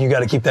feel like you got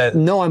to keep that.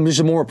 No, I'm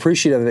just more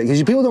appreciative of it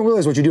because people don't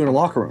realize what you do in a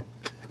locker room.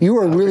 You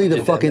are really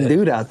the fucking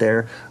dude out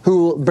there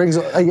who brings.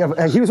 He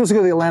was supposed to go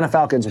to the Atlanta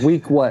Falcons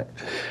week what?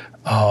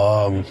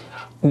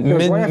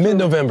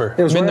 Mid-November.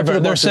 It was right after the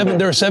There Bussin'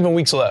 Bowl. are 7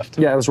 weeks left.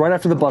 Yeah, it was right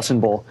after the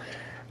Bussin' Bowl.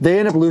 They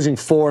end up losing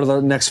 4 of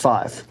the next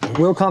 5.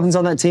 Will Compton's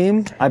on that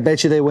team. I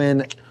bet you they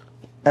win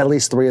at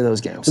least 3 of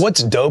those games.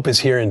 What's dope is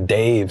hearing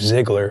Dave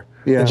Ziegler,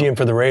 Yeah. the GM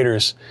for the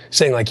Raiders,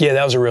 saying like, yeah,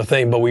 that was a real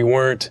thing, but we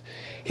weren't.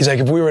 He's like,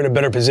 if we were in a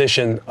better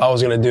position, I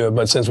was going to do it,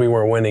 but since we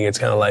weren't winning, it's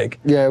kind of like,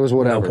 Yeah, it was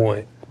whatever. no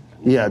point.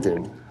 Yeah,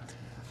 dude.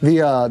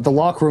 The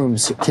locker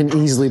rooms can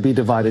easily be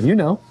divided. You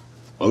know.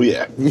 Oh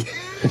yeah. Is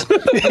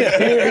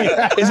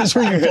this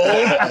where you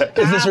fold?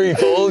 Is this where you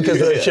fold because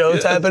the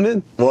show's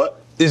happening?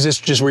 What? is this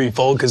just where you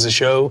fold because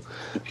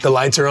the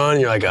lights are on?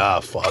 And you're like,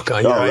 fuck.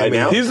 You know what I right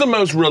mean? now? He's the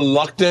most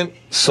reluctant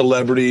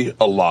celebrity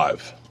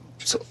alive.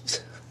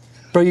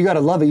 Bro, you gotta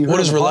love it. You heard What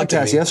does on the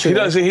reluctant podcast mean?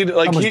 yesterday. He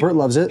does. How much Bert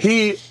loves it.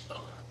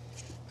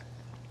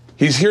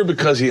 He's here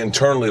because he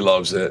internally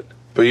loves it,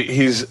 but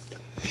he's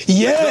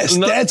Yes,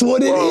 No, that's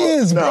what it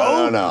is,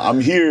 bro. No. I'm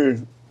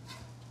here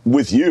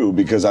with you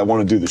because I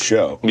want to do the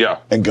show. Yeah.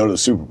 And go to the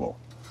Super Bowl.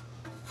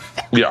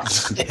 yeah.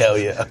 Hell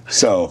yeah.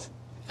 So,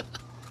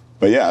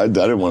 but yeah, I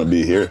didn't want to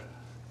be here.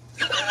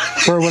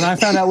 Bro, when I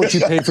found out what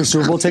you paid for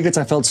Super Bowl tickets,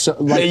 I felt so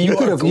like Man, you you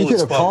could are have cool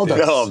as fuck, called dude.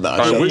 us. No, I'm not.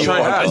 I Shut wish the I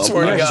fuck had. up. I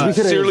swear to I God.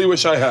 sincerely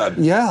wish I had.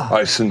 Yeah.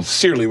 I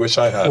sincerely wish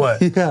I had.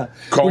 What? Yeah.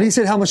 Call- When he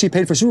said how much he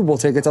paid for Super Bowl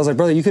tickets, I was like,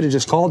 brother, you could have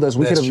just called us.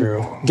 We That's could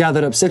have true.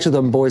 gathered up 6 of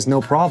them boys, no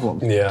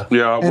problem. Yeah.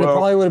 Yeah. And it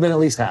probably would have been at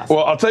least half.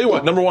 Well, I'll tell you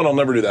what. Number one, I'll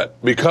never do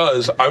that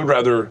because I would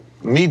rather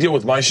me deal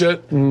with my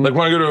shit. Like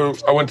when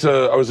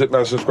I was at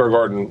Madison Square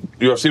Garden.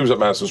 UFC was at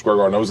Madison Square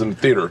Garden. I was in the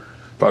theater,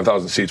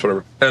 5,000 seats,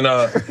 whatever.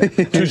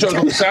 And 2 shows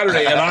on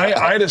Saturday, and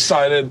I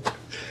decided.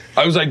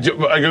 I was like,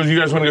 I go, you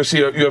guys want to go see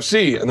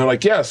UFC? And they're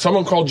like, yeah.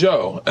 Someone called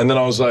Joe, and then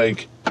I was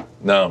like,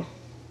 no,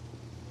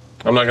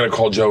 I'm not gonna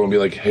call Joe and be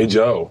like, hey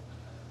Joe,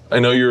 I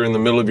know you're in the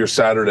middle of your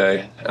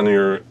Saturday and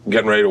you're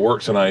getting ready to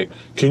work tonight.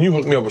 Can you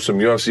hook me up with some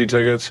UFC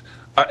tickets?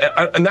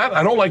 I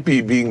don't like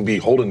being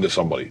beholden to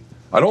somebody.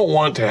 I don't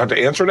want to have to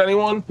answer to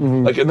anyone.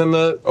 Like, and then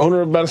the owner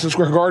of Madison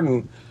Square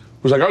Garden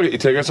was like, I'll get you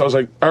tickets. I was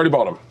like, I already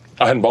bought them.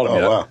 I hadn't bought them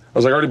yet. Wow. I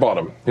was like, I already bought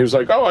them. He was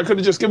like, oh, I could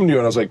have just given to you.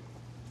 And I was like,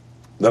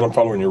 then I'm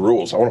following your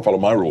rules. I want to follow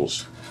my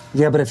rules.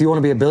 Yeah, but if you want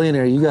to be a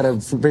billionaire, you got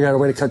to figure out a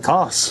way to cut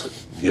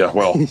costs. Yeah,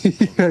 well,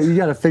 You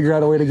got to figure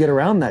out a way to get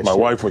around that my shit.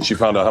 wife, when she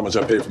found out how much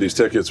I paid for these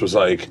tickets, was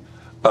like,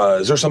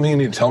 is there something you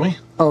need to tell me?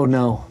 Oh,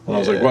 no. And I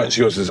was like, what? And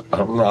she goes, I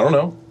don't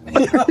know.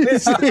 I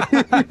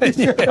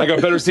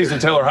got better seats than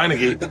Taylor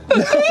Heineke.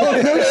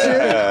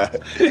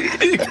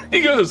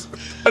 He goes,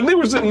 and they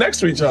were sitting next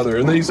to each other,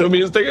 and then he showed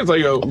me his tickets. I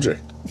go, did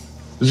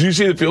you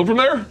see the field from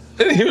there?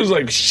 And he was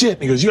like,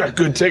 shit. He goes, you got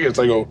good tickets.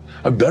 I go,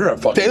 I better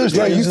have fucking Taylor's good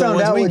Yeah, tickets. you found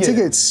ones out we what get.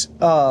 tickets.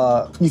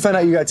 You found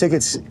out you got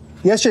tickets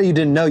yesterday. You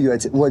didn't know you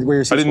had where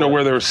your seats I didn't know were.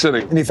 where they were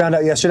sitting. And you found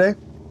out yesterday.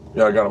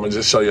 Yeah, I got them. I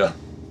just show you.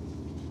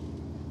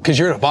 Because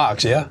you're in a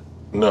box, yeah?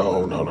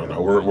 No.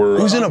 We're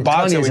Who's in a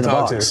box that Kanye's we in a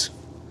talked box.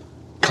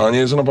 to?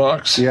 Kanye's in a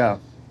box. Yeah.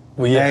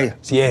 Well, yeah. Hey.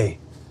 It's Yay.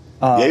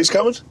 Ye's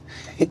coming?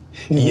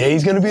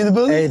 Yay's going to be in the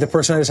building? Hey, the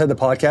person I just had the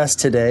podcast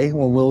today,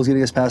 when Will was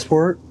getting his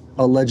passport,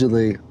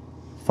 allegedly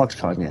fucked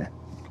Kanye.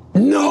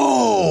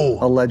 No!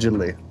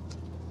 Allegedly.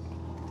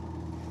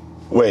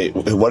 Wait,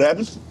 what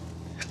happened?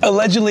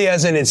 Allegedly,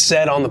 as in it's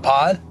said on the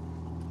pod?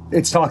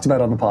 It's talked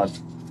about on the pod.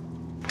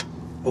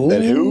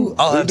 And who?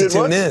 I'll Who have to did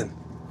tune what? in.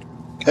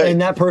 Hey.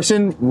 And that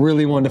person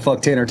really wanted to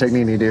fuck Tanner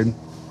Technini, dude.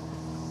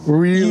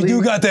 Really? You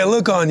do got that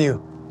look on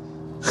you.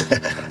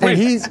 And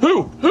he's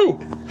Who?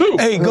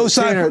 Hey, go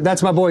Tanner. side.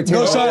 That's my boy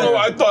Tanner. Go side. Oh,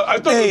 I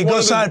thought Hey, it go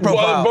was side one of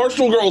profile. the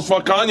Barstool girls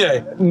fuck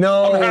Kanye.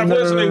 No, I'm half no,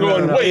 no, listening no, no,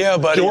 going, no. wait, Yeah,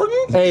 buddy. Jordan?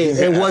 Hey,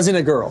 it wasn't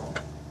a girl.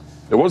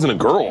 It wasn't a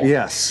girl.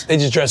 Yes. They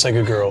just dress like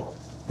a girl.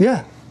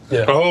 Yeah.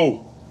 Yeah.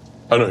 Oh,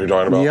 I know who you're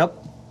talking about. Yep.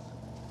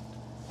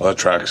 Well, that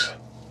tracks.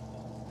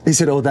 He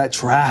said, "Oh, that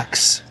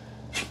tracks."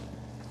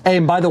 Hey,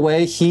 and by the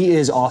way, he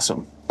is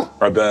awesome.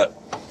 I bet.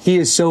 He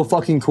is so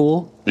fucking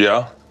cool.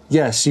 Yeah?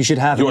 Yes, you should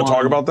have You him want to talk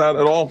on. about that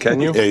at all? Can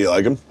you? Yeah, you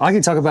like him? I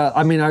can talk about.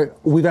 I mean,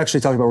 we've actually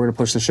talked about we're gonna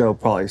push the show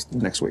probably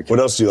next week. What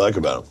else do you like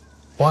about him?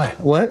 Why?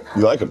 What?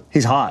 You like him?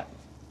 He's hot.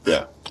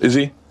 Yeah. Is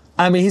he?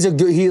 I mean, he's a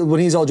good. When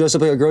he's all dressed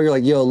up like a girl, you're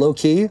like, yo, low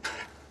key.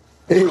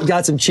 He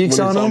got some cheeks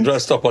When he's on all him.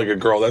 dressed up like a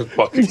girl, that's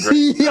fucking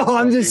great. Yo,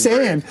 I'm just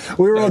saying.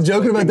 We were all That's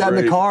joking about that in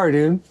the fucking car,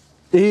 dude.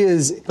 He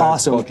is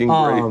awesome. fucking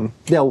great.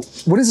 Yeah.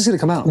 When is this gonna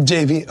come out?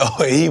 JP.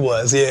 Oh, he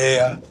was.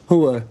 Yeah.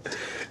 Who?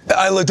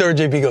 I looked over at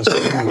JP goes,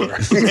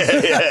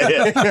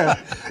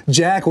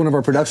 Jack, one of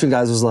our production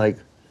guys, was like,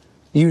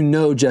 "You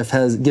know, Jeff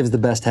gives the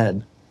best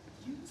head."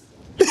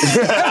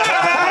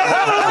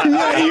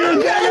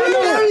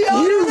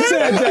 You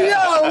said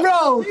that. Yo,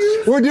 bro,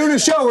 we're doing a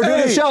show. We're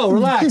doing a show.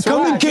 Relax.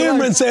 Come in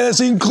camera and say that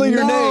so you can clear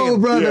your No,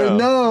 name. brother, Yeah.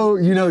 no.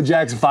 You know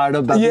Jack's fired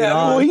up about being Yeah,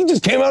 on. well, he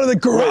just came out of the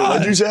garage.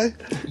 What'd you say?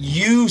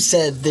 You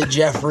said that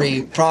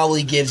Jeffrey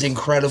probably gives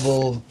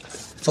incredible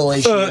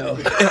fellatio.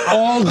 And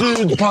all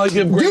dudes probably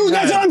give great Dude,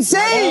 head. that's what I'm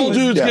saying. All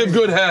dudes give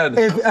good head.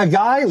 If a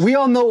guy, we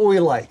all know what we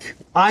like.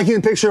 I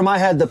can picture in my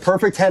head the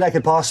perfect head I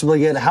could possibly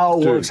get, how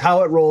it works,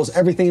 how it rolls,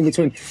 everything in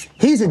between.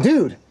 He's a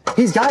dude.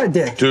 He's got a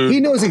dick. Dude. He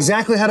knows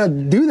exactly how to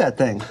do that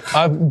thing.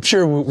 I'm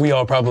sure we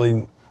all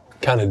probably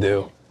kind of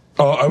do.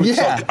 Oh,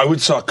 Yeah. I would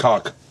suck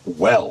cock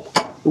well.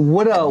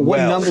 What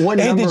number? What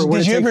Hey, number?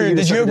 would it take for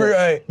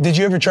did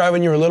you ever try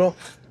when you were little?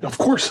 Of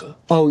course.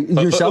 Oh,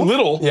 yourself? A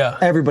little. Yeah.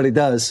 Everybody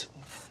does.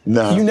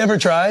 No. You never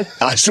tried?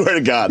 I swear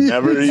to God,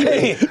 never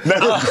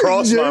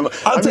crossed my mind.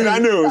 I mean, I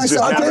knew it was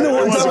just I'll tell you the never.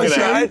 one It wasn't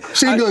time gonna I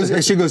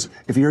happen. she goes,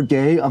 if you're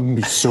gay, I'm gonna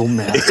be so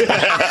mad.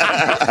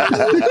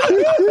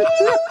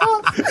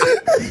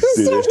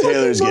 Dude, if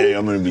Taylor's gay,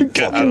 I'm gonna be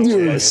fucking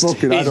Dude, pissed.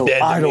 fucking, He's dead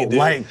to I me, don't dude.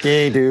 like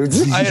gay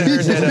dudes. I had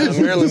heard that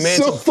Marilyn It's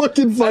Manson. so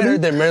fucking I funny.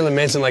 heard that Marilyn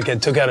Manson like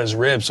had took out his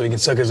ribs so he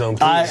could suck his own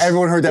piece.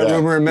 Everyone heard that Yeah.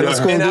 rumor in middle Yeah.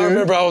 school, and I dude.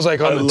 remember I was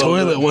like on the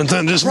toilet one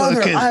time just Brother,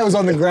 fucking. I was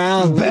on the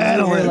ground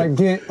Battling. like,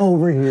 get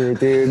over here,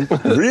 dude.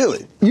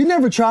 Really? You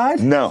never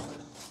tried? No.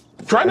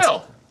 Try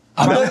now.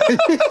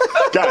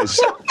 Guys,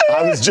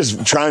 I was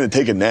just trying to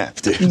take a nap,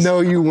 dude. No,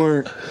 you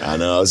weren't. I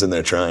know, I was in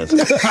there trying.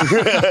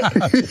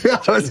 I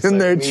was in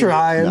there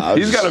trying. I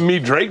was He's got to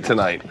meet Drake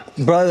tonight.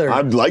 Brother,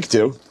 I'd like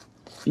to.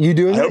 you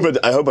doing it?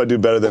 I hope I do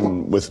better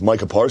than with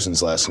Micah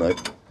Parsons last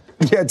night.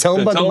 Yeah, tell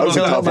him about tell him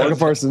the about Micah that.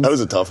 Parsons. That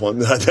was a tough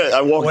one.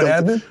 I walked What up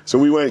happened? So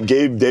we went,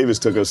 Gabe Davis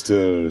took us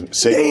to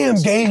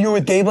Saquon's. Damn, Gabe, you were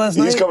with Gabe last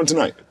night? He's coming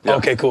tonight.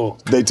 Okay, cool.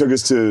 They took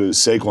us to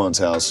Saquon's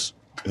house,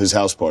 his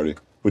house party,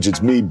 which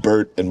it's me,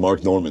 Bert, and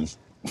Mark Norman.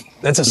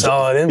 That's a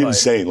solid invite.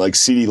 Insane. Like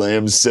CeeDee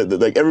Lamb said that,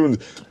 like everyone,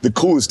 the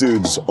coolest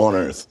dudes on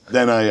earth.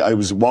 Then I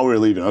was, while we were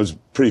leaving, I was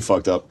pretty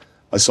fucked up.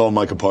 I saw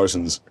Micah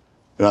Parsons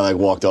and I like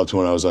walked up to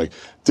him and I was like,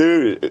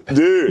 dude.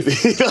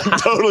 He like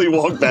totally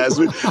walked past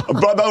me.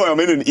 By the way, I'm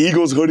in an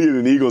Eagles hoodie and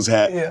an Eagles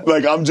hat. Yeah.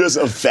 Like I'm just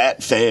a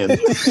fat fan at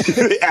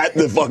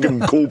the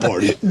fucking cool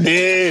party.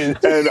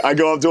 Dude. And I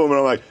go up to him and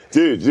I'm like,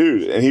 dude.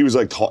 And he was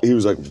like,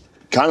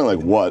 kind of like,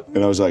 what?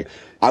 And I was like,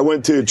 I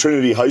went to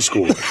Trinity High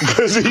School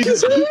because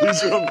he's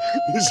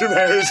from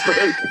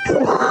Harrisburg.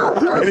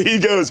 And he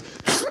goes,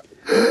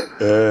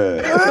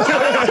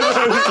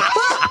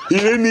 he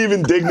didn't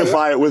even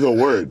dignify it with a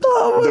word.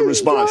 The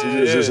response, he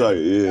was just like,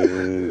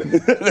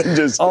 yeah.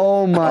 Just,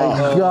 Oh my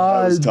that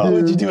God, was tough. dude.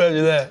 What'd you do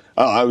after that?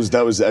 Oh,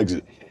 that was the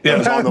exit. Yeah, I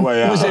was on the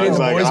way out. Was any I of was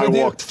the like, boys I with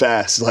you? walked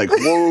fast, like,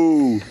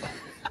 whoa.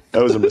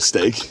 That was a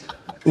mistake.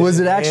 Was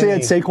it actually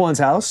at Saquon's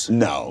house?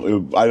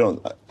 No, I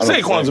don't Saquon's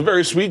a think.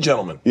 very sweet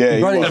gentleman. Yeah,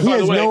 he Brother, was. And he by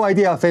the has way- no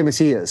idea how famous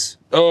he is.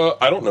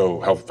 I don't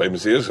know how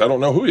famous he is. I don't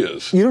know who he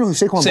is. You don't know who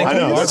Saquon Saquon I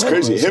know, that's Barkley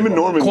is? crazy. Him and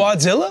Norman.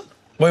 Quadzilla?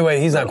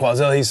 Wait, he's not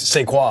Quadzilla. He's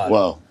Saquad.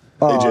 Well,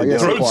 Oh, yeah,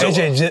 Dillon.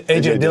 Saquon.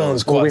 AJ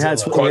Dillon's Well, we had-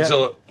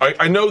 Quadzilla. Quadzilla.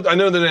 I know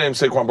the name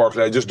Saquon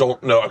Barkley. I just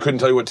don't know. I couldn't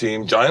tell you what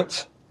team.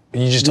 Giants?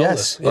 You just told Yes.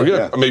 us. Oh, good.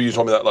 Yeah. Or maybe you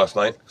told me that last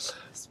night.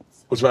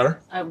 What's the matter?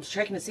 I'm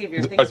checking to see if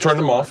your things I turned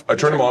them off.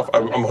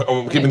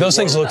 I'm keeping Those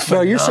things look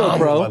Bro, you're so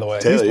phenomenal, pro. by the way.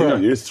 Taylor,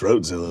 you're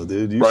Throatzilla,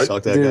 dude. You Right?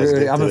 sucked that guy's Dude,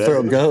 dick I'm a today.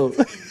 throat goat.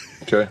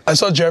 Okay. I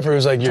saw Jeffrey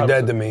was like, you're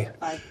dead to me.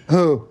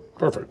 Who?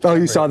 Perfect. Oh,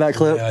 you saw that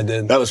clip? Yeah, I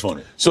did. That was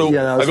funny. So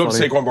Yeah, that was I go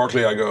funny. to Saquon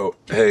Barkley. I go,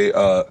 hey,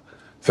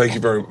 thank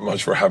you very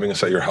much for having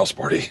us at your house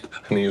party.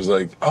 And he was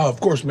like, oh, of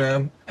course,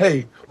 man.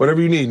 Hey,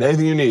 whatever you need,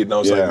 anything you need. And I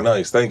was Yeah. like,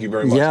 nice, thank you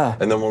very much. Yeah.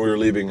 And then when we were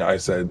leaving, I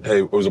said, hey,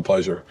 it was a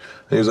pleasure.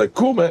 And he was like,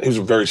 cool, man. He was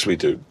a very sweet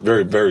dude.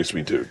 Very, very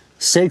sweet dude.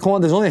 Saquon,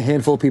 there's only a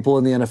handful of people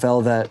in the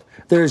NFL that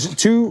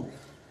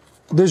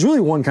there's really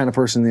one kind of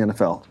person in the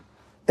NFL,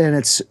 and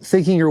it's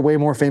thinking you're way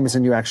more famous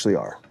than you actually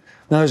are.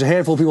 Now, there's a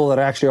handful of people that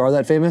actually are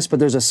that famous, but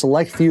there's a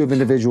select few of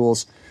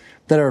individuals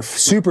that are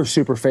super,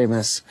 super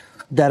famous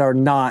that are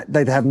not,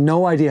 that have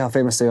no idea how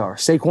famous they are.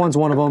 Saquon's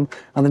one of them,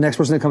 and the next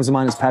person that comes to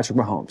mind is Patrick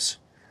Mahomes.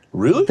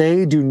 Really?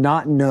 They do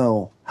not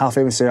know how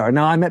famous they are.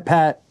 Now, I met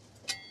Pat,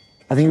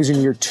 I think he was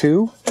in year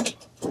 2,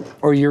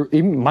 or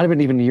might have been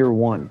even year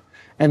 1.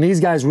 And these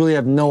guys really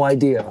have no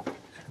idea.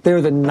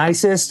 They're the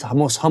nicest,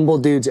 most humble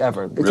dudes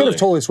ever. They could Really? have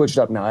totally switched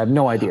it up now. I have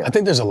no idea. I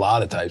think there's a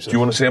lot of types. Do you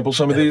want to sample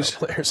some of these?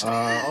 players?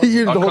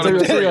 You're the whole I'll cut time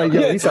it you're like,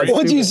 yo, Yeah, he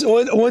sounds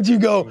stupid. Once you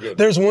go,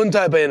 there's one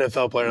type of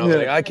NFL player, and I was Yeah.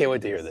 like, I can't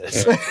wait to hear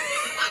this.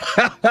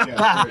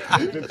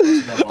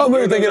 I'm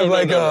really thinking of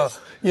like a,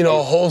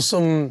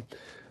 wholesome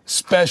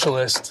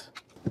specialist.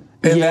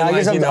 And Yeah, then, I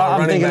guess like, I'm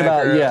running thinking back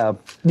about, or- yeah.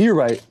 You're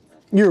right.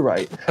 You're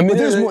right. I mean, but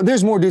there's-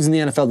 there's more dudes in the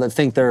NFL that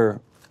think they're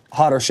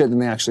hotter shit than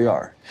they actually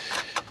are.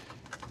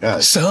 Yeah,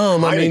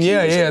 Some, I mean, Heineke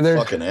yeah, is yeah, a they're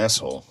fucking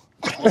asshole.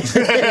 just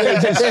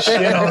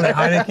shit on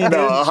Heineke. dude.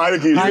 No,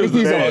 Heineke's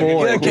Heineke's a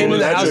boy. Yeah, came in the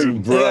That house.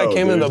 dude, bro,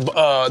 came in dude.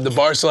 the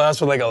Barstool house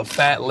with like a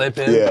fat lip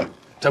in. Yeah.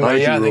 Talking about,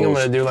 yeah, I Heineke think I'm rules.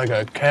 gonna do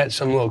like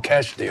some little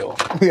catch deal.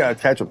 We gotta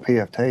catch a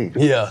PFT.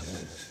 Yeah,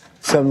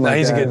 Something nah, like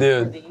he's a that.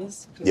 good dude.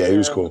 these. Yeah, he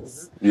was cool.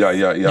 Yeah.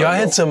 Yeah, I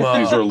had some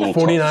These are a little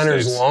tough 49ers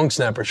these days. long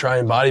snapper try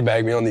and body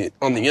bag me on the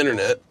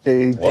internet.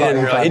 He He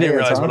didn't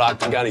realize what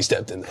octagon he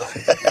stepped in.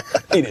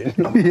 He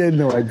didn't. He had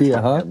no idea,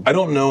 huh? I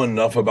don't know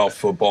enough about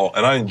football,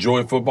 and I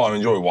enjoy football. I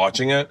enjoy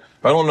watching it.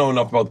 But I don't know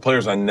enough about the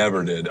players. I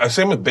never did.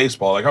 Same with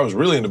baseball. Like I was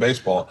really into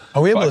baseball.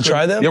 Are we able But I to try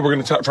couldn't- them? Yeah, we're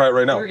gonna try it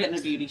right now. We're getting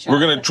a beauty shot. We're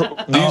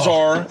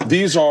gonna.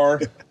 These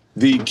are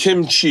the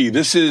kimchi.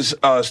 This is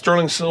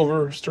sterling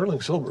silver.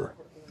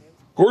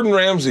 Gordon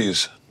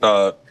Ramsay's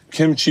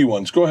kimchi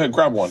ones. Go ahead,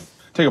 grab one.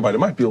 Take a bite. It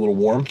might be a little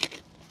warm.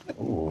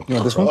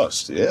 This one?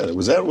 Crust. Yeah,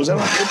 was that on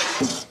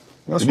That's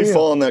Did for you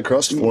fall on that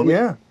crust for me?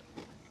 Yeah.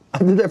 I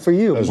did that for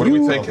you. What are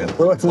we thinking?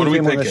 What are we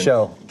thinking? on the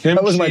show?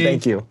 That was my Kimchi.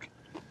 thank you.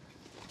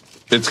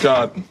 It's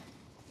got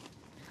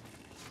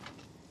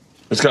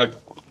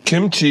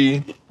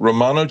kimchi,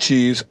 Romano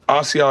cheese,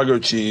 Asiago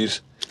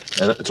cheese,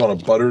 and it's on a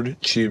buttered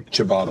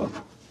ciabatta.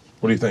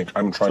 What do you think?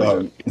 I'm trying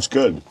to. It's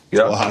good.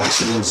 Yeah. A lot of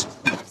cheese.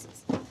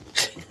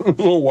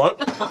 What?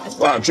 A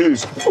lot of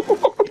cheese.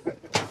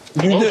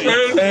 You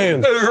did,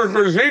 And her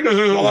cuisine is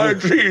a lot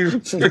of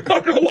cheese. You're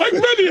not gonna like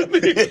many of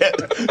these.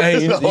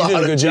 hey, you did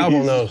a good job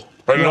on those.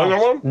 Another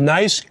one?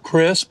 Nice,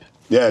 crisp,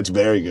 Yeah, it's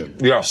very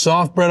good. Yeah.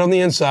 soft bread on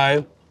the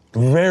inside.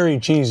 Very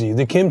cheesy.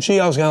 The kimchi,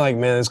 I was kind of like,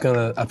 man,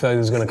 I feel like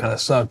it's gonna kind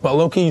of suck. But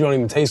low key, you don't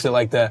even taste it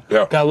like that.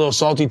 Yeah. Got a little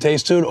salty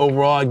taste to it.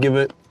 Overall, I'd give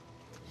it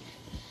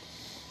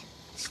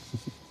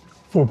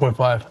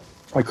 4.5.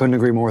 I couldn't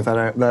agree more with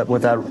that.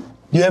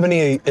 Do you have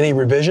any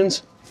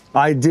revisions?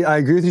 I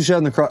agree with you said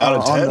on the Out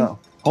of 10?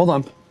 Hold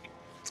on.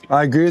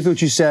 I agree with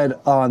what you said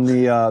on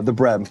the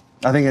bread.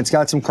 I think it's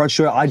got some crunch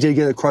to it. I did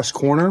get a crust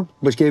corner,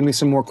 which gave me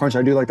some more crunch.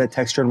 I do like that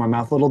texture in my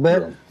mouth a little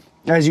bit.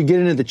 As you get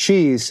into the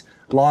cheese,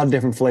 a lot of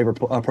different flavor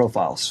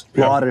profiles.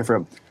 A lot of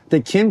different. The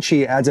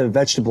kimchi adds a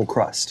vegetable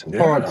crust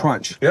or a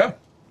crunch. Yeah.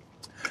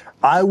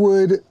 I'd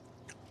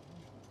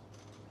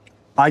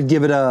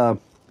give it a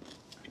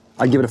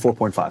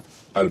 4.5.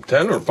 Out of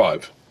 10 or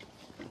 5?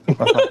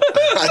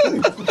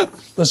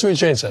 Let's see what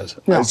Shane says.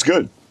 It's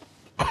good.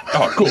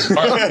 Oh, cool.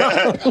 All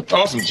right.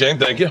 Awesome, Shane.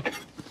 Thank you.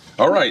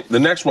 All right. The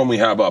next one we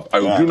have up. I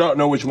do not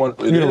know which one it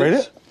is. You gonna rate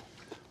it?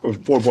 It was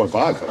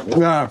 4.5.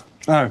 Yeah.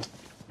 All right.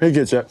 He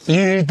gets it.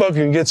 He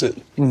fucking gets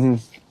it.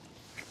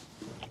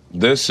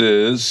 This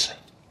is.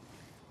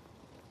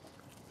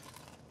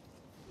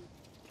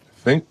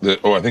 I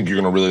think you're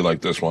gonna really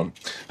like this one.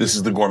 This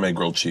is the gourmet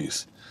grilled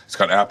cheese. It's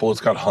got apple. It's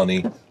got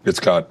honey. It's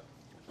got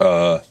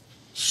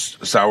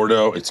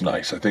sourdough. It's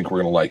nice. I think we're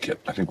gonna like it.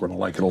 I think we're gonna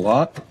like it a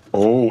lot.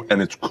 Oh,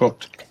 and it's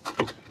cooked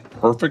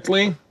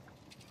perfectly.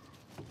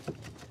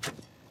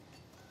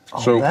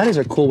 So That is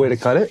a cool way to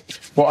cut it.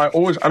 well,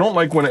 I don't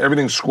like when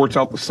everything squirts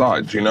out the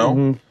sides. You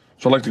know.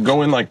 So I like to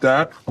go in like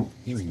that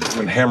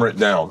and hammer it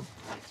down.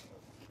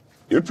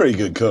 You're a pretty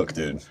good cook,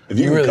 dude. If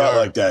you can really cut are.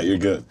 like that, you're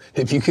good.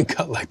 If you could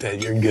cut like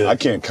that, you're good. I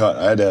can't cut.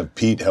 I had to have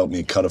Pete help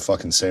me cut a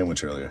fucking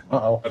sandwich earlier.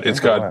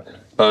 It's got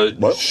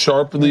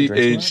sharply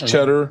aged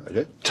cheddar,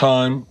 Okay.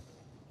 thyme,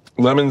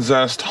 lemon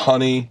zest,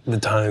 honey. The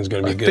time's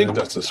gonna be I good. think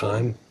that's this one.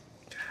 time.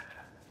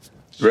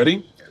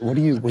 Ready? What's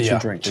Yeah. your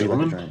drink? What do you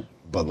like to drink?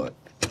 Bud Light.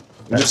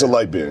 Just a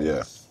light beer,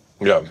 yeah.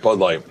 Yeah, Bud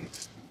Light.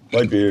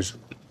 Light beers.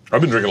 I've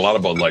been drinking a lot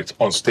of Bud Lights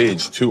on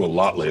stage too, a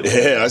lot lately.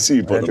 Yeah, I see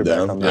you put them Andrew,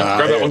 down. back on Yeah,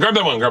 grab that one. Grab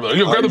that one. Grab that.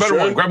 You grab Are the you better sure?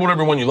 one. Grab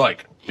whatever one you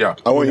like. Yeah.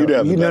 I want you to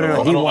have the No, better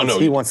one. I know.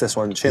 He wants this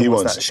one. Shane He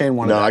wants wants that. Shane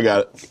wanted No, that. I got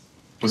it.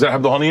 Does that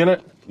have the honey in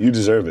it? You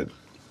deserve it.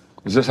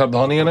 Does this have the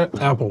honey in it?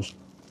 Apples.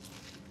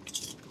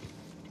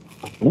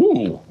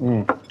 Ooh.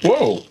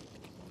 Whoa.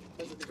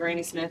 Is it the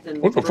Granny Smith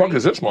and What the fuck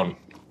is this one?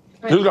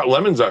 This has got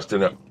lemon zest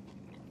in it.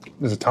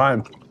 There's a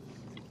time.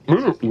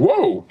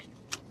 Whoa.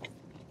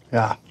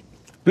 Yeah.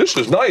 This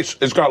is nice.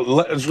 It's got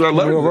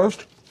lemon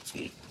zest.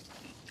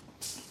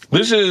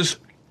 This is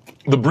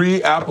the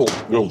Brie apple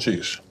grilled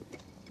cheese.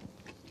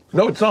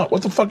 No, it's not.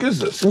 What the fuck is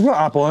this? There's no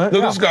apple in it.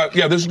 No, this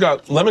has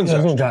got lemon This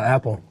zest. one's got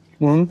apple.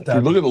 Dude,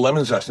 look at the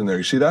lemon zest in there.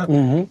 You see that?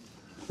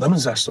 Mm-hmm. Lemon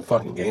zest is a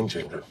fucking game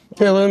changer.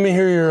 Here, let me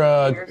hear your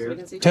Here, so we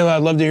can see. Taylor.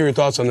 I'd love to hear your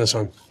thoughts on this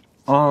one.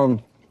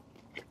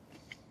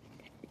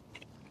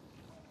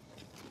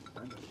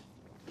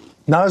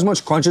 Not as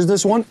much crunch as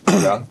this one.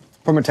 Yeah.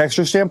 From a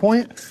texture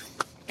standpoint.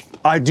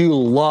 I do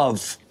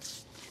love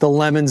the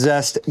lemon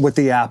zest with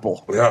the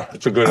apple. Yeah,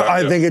 it's a good idea.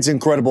 I think it's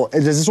incredible.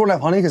 Does this one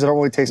have honey? Because I don't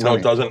really taste No,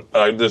 honey. it doesn't.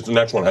 The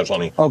next one has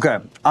honey. Okay.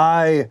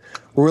 I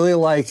really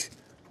like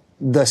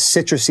the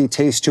citrusy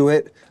taste to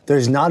it.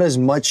 There's not as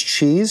much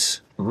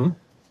cheese.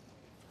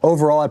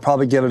 Overall, I'd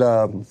probably give it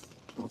a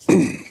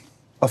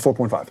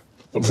 4.5.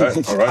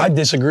 Okay, all I right.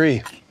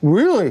 disagree.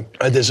 Really?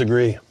 I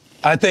disagree.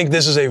 I think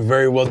this is a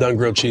very well done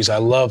grilled cheese. I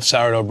love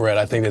sourdough bread.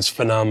 I think it's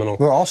phenomenal.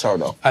 They're all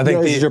sourdough. I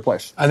think this is your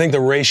place. I think the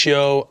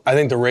ratio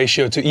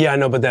to yeah, I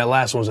know, but that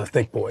last one's a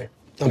thick boy.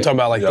 I'm talking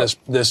about like Yeah.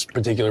 this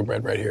particular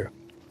bread right here.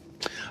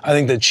 I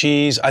think the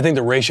cheese, I think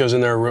the ratios in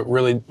there are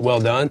really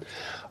well done.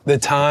 The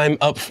thyme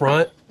up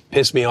front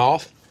pissed me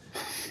off.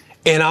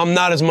 And I'm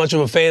not as much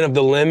of a fan of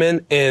the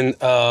lemon and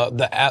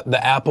the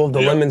apple,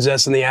 the lemon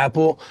zest and the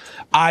apple.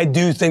 I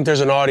do think there's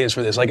an audience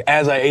for this. Like,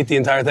 as I ate the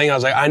entire thing, I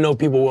was like, I know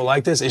people will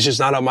like this. It's just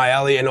not up my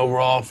alley. And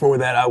overall, for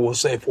that, I will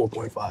say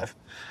 4.5.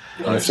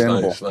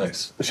 Understandable.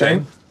 Nice.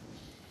 Shane?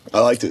 I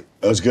liked it.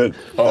 That was good.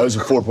 That was a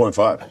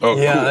 4.5. Oh,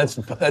 Yeah,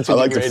 cool. that's I a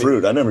like good the rating.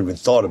 fruit. I never even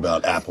thought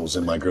about apples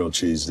in my grilled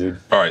cheese, dude.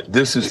 All right,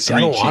 this is I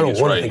three don't- I don't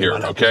cheese wanna right think here,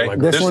 about apples okay? like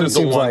This one is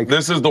the seems one. like-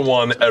 This is the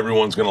one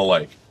everyone's gonna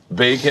like.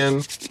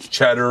 Bacon,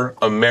 cheddar,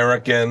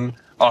 American,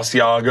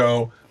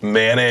 Asiago,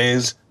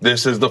 mayonnaise.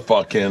 This is the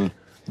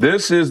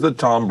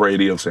Tom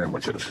Brady of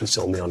sandwiches. He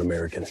sold me on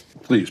American.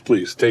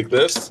 Please take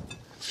this.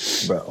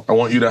 I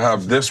want you to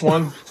have this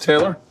one,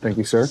 Taylor. Thank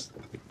you, sir.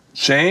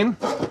 Shane,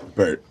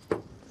 Bert.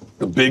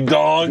 the big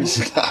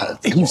dogs. God.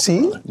 You see?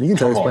 You can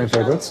tell he's on. playing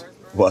favorites.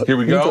 What? Here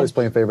we You can tell go. he's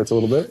playing favorites a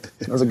little bit.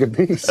 That was a good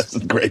piece. That's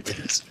a great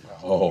piece.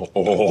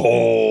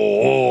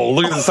 Oh,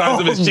 look at the size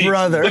of his cheeks.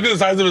 Brother. Look at the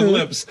size of his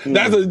lips.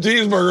 That's a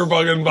cheeseburger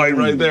fucking bite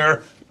right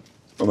there.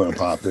 I'm gonna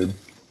pop, dude.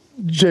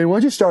 Jay, why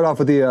don't you start off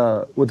with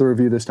the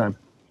review this time?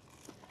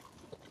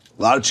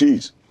 A lot of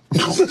cheese.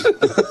 There's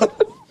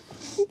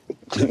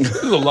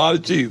a lot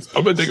of cheese.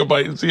 I'm gonna take a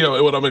bite and see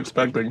what I'm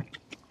expecting.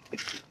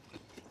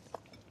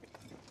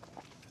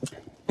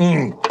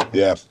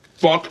 Yeah.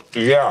 Fuck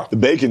yeah. The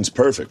bacon's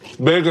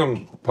perfect.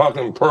 Bacon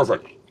fucking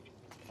perfect.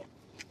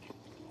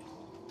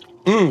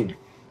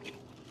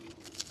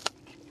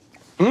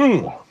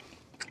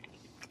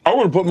 I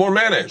would have put more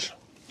mayonnaise.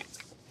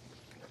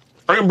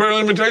 I can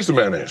barely even taste the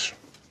mayonnaise.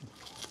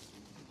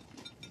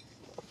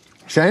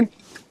 Shane?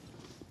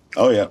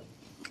 Oh yeah.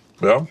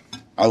 Yeah?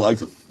 I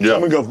like it. Yeah.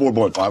 I'm gonna go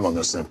 4.5 on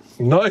this thing.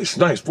 Nice.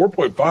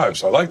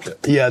 4.5s. I like it.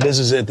 Yeah, this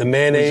is it. The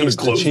mayonnaise,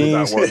 the Close with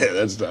that cheese, one. Yeah,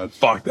 that's not.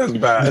 Fuck, that's bad. the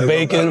That's not bad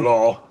bacon, at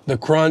all. the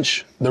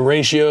crunch, the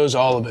ratios,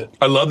 all of it.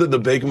 I love that the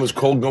bacon was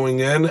cold going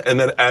in, and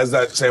then as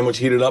that sandwich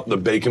heated up, the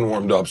bacon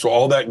warmed up. So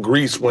all that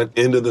grease went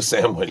into the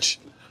sandwich.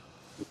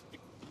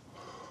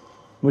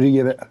 What do you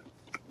give it?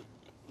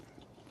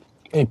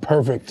 A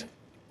perfect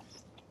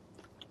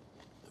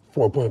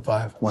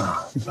 4.5.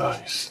 Wow.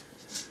 Nice.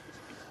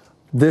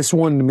 This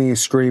one to me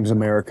screams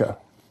America.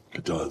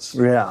 It does.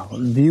 Yeah.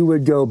 You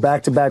would go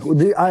back to back.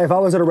 If I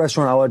was at a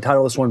restaurant, I would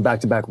title this one back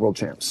to back world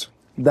champs.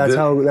 That's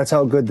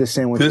how good this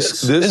sandwich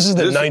is. This is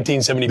the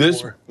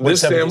 1974.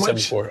 This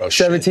sandwich? 1774. Oh,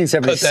 shit.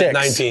 1776. Cut that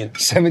 19.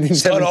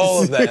 1776. Cut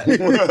all of that.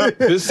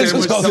 This This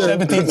was sandwich. called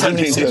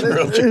 1776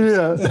 grilled cheese.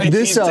 Yeah.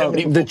 This the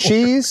 1974.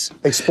 cheese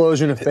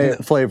explosion of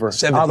flavor. I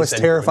was 1774,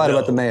 terrified no.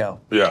 about the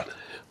mayo. Yeah.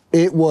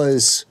 It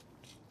was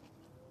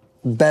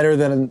better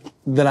than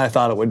I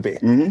thought it would be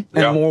in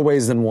Yeah. more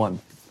ways than one.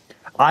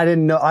 I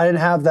didn't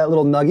have that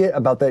little nugget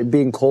about that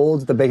being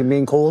cold, the bacon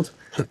being cold,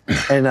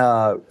 and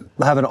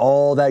having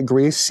all that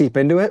grease seep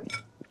into it.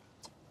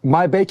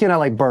 My bacon I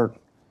like burnt,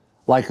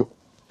 like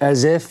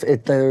as if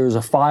there was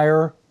a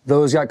fire.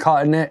 Those got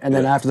caught in it, and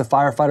then after the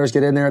firefighters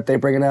get in there, if they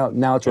bring it out,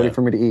 now it's ready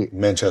for me to eat.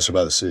 Manchester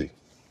by the Sea.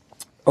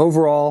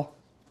 Overall,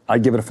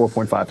 I'd give it a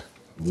 4.5.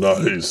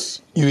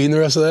 Nice. You eating the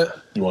rest of that?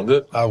 You want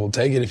it? I will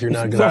take it if you're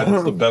not That going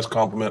is the best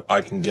compliment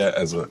I can get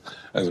as a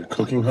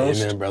cooking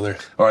host. Amen, brother.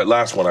 All right,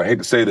 last one. I hate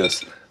to say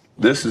this.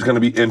 This is going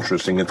to be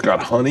interesting. It's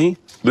got honey.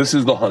 This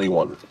is the honey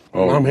one.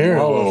 Oh, I'm here.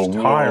 Oh, I'm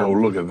tired.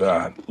 Look at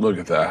that. Look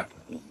at that.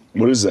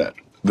 What is that?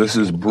 This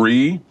is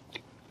brie,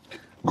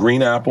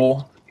 green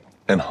apple,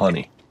 and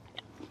honey.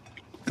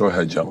 Go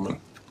ahead, gentlemen.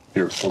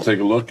 Here, we'll take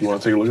a look. You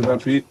want to take a look at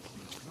that, Pete?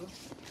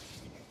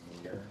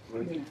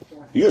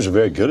 You guys are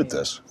very good at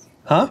this.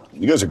 Huh?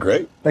 You guys are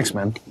great. Thanks,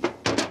 man.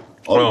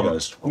 All you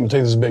guys. I'm gonna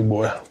take this big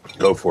boy.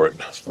 Go for it.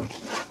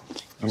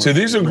 So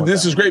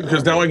this is great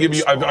because now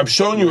I've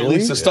shown you at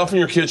least the stuff in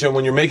your kitchen.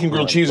 When you're making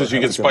grilled cheeses, you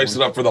can spice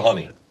it up for the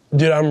honey.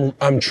 Dude,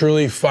 I'm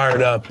truly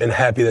fired up and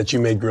happy that you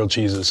made grilled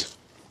cheeses.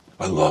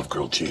 I love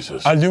grilled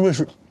cheeses. I do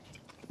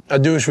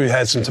wish we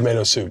had some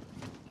tomato soup.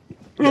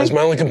 That's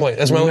my only complaint.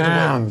 That's my only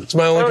complaint. That's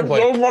my only That's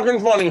complaint. so fucking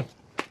funny.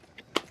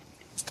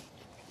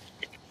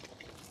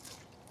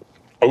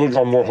 I wish I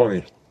had more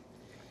honey.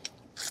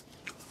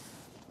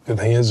 The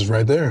thing is, it's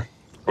right there.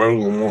 I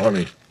wish I had more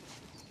honey.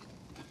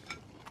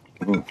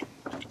 What's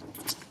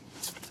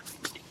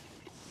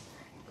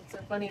so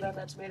funny about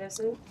that tomato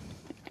soup?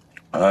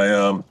 We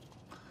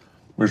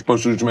were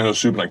supposed to do tomato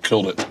soup and I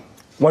killed it.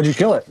 Why'd you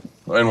kill it?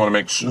 I didn't want to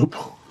make soup.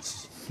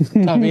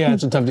 Yeah,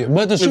 it's a tough deal.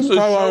 But the soup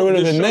probably would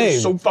have been made.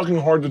 It's so fucking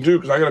hard to do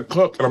because I gotta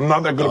cook and I'm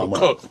not that good of a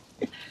cook.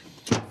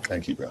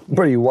 Thank you, bro.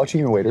 Bro, are you watching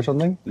your weight or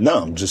something?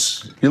 No, I'm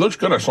just. He looks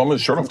good. I saw him with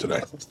his shirt off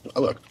today.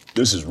 Look,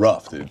 this is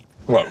rough, dude.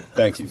 Well,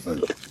 Thank you.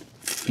 But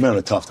I'm having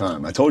a tough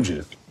time. I told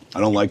you. I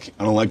don't like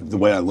the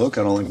way I look.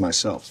 I don't like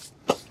myself.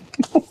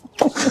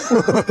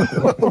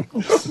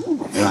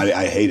 And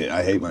I hate it.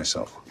 I hate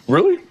myself.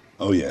 really?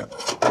 Oh yeah.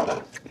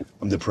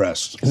 I'm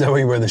depressed. Is that why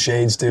you wear the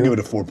shades too? Give it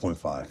a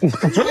 4.5.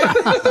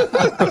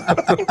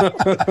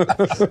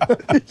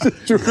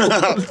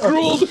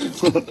 Drooled. I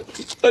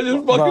just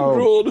fucking Bro,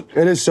 drooled.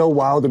 it is so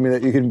wild to me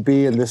that you can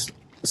be in this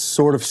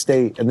sort of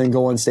state and then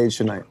go on stage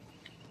tonight.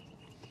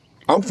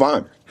 I'm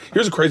fine.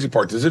 Here's the crazy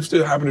part. Does it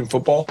still happen in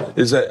football?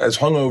 Is that as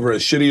hungover,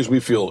 as shitty as we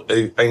feel,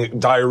 a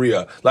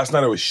diarrhea. Last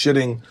night I was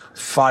shitting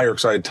fire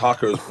because I had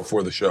tacos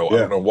before the show. I Yeah.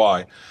 don't know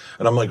why.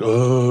 And I'm like,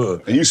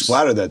 ugh. And you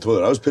splattered that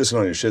toilet. I was pissing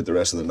on your shit the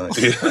rest of the night.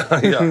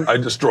 Yeah, I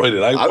destroyed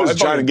it. I was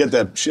trying to fucking- get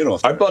that shit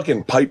off. I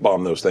fucking pipe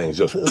bomb those things.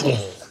 Just.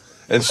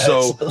 And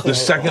so the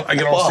second I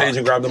get on stage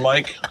and grab the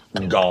mic,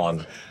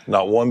 gone.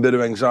 Not one bit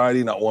of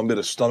anxiety, not one bit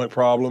of stomach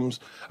problems.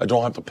 I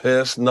don't have to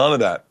piss, none of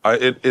that.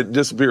 It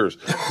disappears.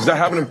 Does that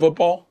happen in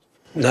football?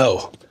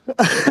 No. Bro,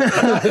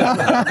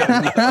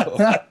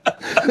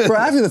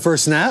 after the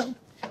first snap.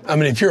 I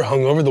mean, if you're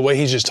hungover, the way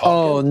he's just talking,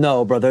 Oh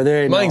no, brother.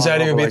 There ain't my no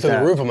anxiety would be like through that.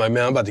 the roof. I'm like,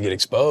 man, I'm about to get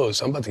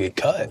exposed. I'm about to get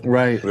cut.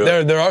 Right.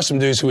 There are some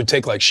dudes who would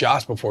take like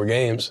shots before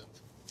games.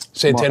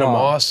 Santana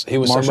Moss, he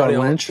was Marshawn somebody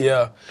Lynch?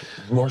 Yeah,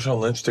 Marshawn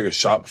Lynch took a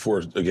shot before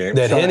a game.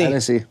 that Henny.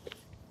 Hennessy.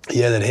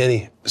 Yeah, that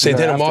Henny.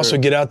 Santana after Moss it.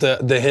 would get out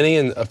the Henny,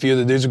 and a few of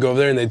the dudes would go over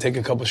there and they'd take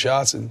a couple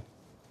shots and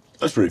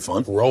That's pretty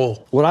fun.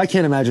 Roll. What I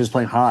can't imagine is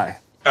playing high.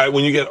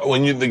 When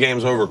the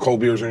game's over, cold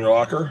beers in your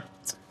locker.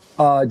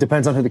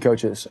 Depends on who the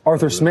coach is.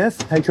 Arthur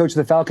Smith, head coach of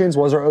the Falcons,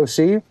 was our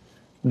OC.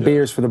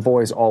 Beers for the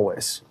boys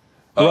always.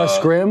 Russ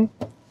Grimm,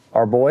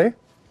 our boy,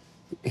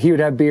 he would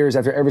have beers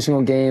after every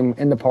single game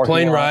in the parking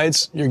Plane lot.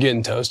 rides, you're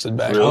getting toasted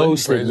back. Really?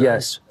 Toasted,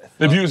 yes.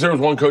 If there was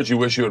one coach you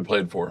wish you had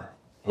played for,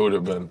 who would it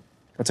have been?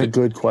 That's a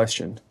good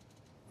question.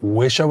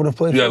 Wish I would have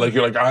played. Yeah, for like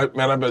you're like, I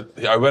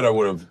bet I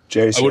would have.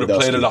 Jerry I would have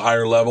played Sandusky. at a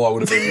higher level. I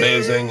would have been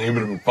amazing. He would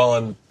have been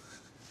fun.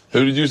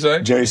 Who did you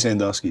say? Jerry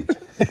Sandusky.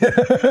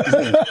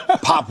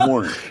 Pop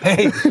Warner.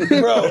 Hey,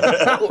 bro.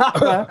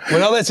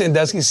 When all that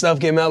Sandusky stuff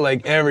came out,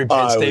 like every Penn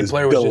I State was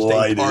player was just a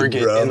delighted,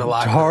 target bro. in the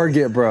locker room.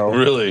 Target, bro.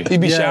 Really?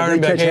 He'd be Yeah,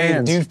 showering, they back, catch hey,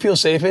 hands. do you feel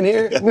safe in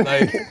here?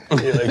 Like,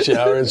 you're like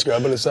showering,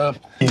 scrubbing and stuff.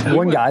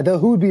 One guy, though,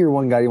 who would be your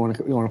one guy you want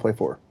to play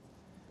for?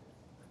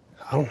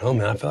 I don't know,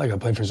 man. I feel like I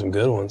played for some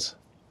good ones.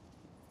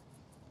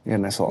 Yeah,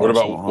 and that's all.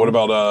 What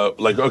about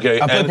okay?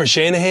 I played for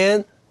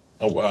Shanahan,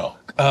 Oh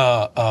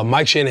wow.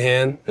 Mike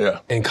Shanahan, Yeah.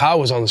 and Kyle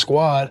was on the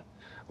squad.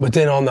 But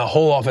then on the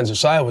whole offensive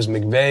side was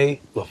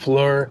McVay,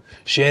 LaFleur,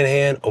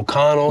 Shanahan,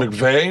 O'Connell.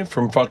 McVay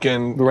from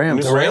fucking The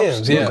Rams. The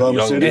Rams, yeah.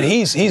 Oklahoma City. And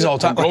he's all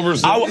time. Culver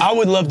City. I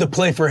would love to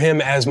play for him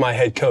as my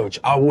head coach.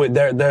 I would.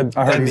 I heard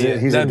That'd be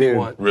he's a that'd be dude.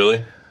 one.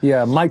 Really?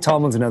 Yeah, Mike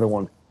Tomlin's another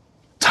one.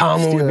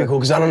 Tomlin would be cool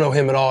because I don't know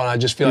him at all, and I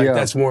just feel like Yeah.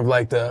 that's more of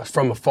like the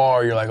from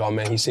afar. You're like, oh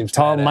man, he seems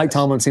badass. Mike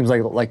Tomlin seems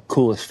like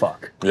cool as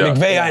fuck. Yeah.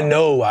 McVay, I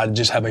know I'd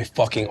just have a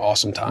fucking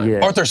awesome time.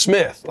 Yeah. Arthur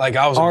Smith, like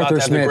I was about Arthur to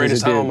have Smith the is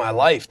greatest a time dude. of my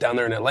life down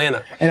there in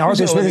Atlanta. And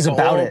Arthur He's Smith is gonna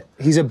go about home. it.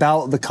 He's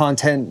about the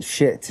content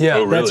shit. Yeah.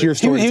 Oh, really? That's your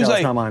story to tell,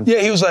 it's not mine.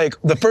 Yeah, he was like,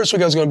 the first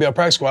week I was going to be on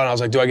practice squad, and I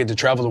was like, do I get to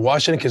travel to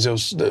Washington? Because it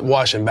was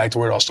Washington, back to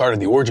where it all started,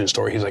 the origin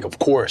story. He's like, of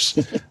course.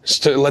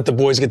 Just to let the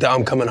boys get the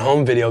I'm coming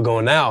home video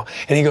going now.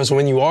 And he goes,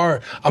 when you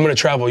are, I'm going to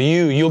travel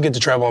you'll get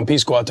to travel on P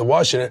Squad to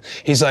Washington.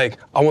 He's like,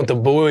 I want the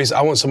boys, I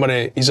want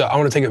somebody, he's like, I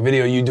want to take a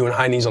video of you doing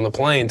high knees on the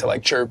plane to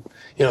like chirp,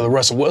 the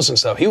Russell Wilson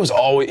stuff. He was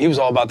all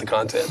about the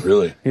content.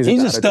 Really? He's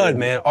about a it, stud, dude.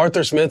 man.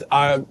 Arthur Smith,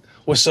 I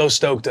was so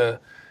stoked to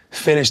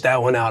finish that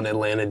one out in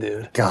Atlanta,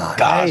 dude. God,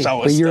 Gosh, hey, I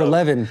was but you're stoked.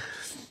 11.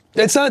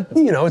 It's not,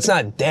 it's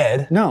not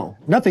dead. No,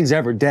 nothing's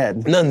ever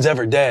dead. Nothing's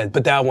ever dead,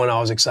 but that one I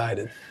was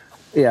excited.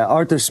 Yeah,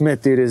 Arthur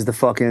Smith, dude, is the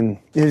fucking.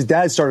 His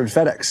dad started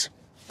FedEx.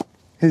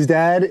 His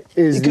dad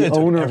is He the could have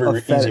took owner every of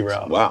FedEx. easy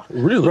route. Wow.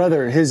 Really?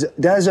 Brother, his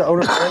dad's the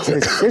owner of FedEx.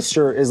 His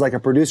sister is like a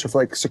producer for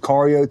like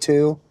Sicario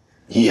 2.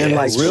 Yeah, And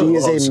like really? she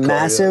is Oh, a Sicario,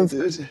 massive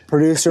dude.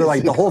 producer.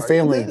 Like the whole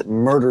family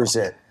murders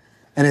it.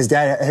 And his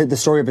dad, the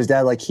story of his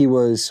dad, like he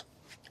was,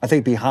 I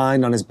think,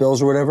 behind on his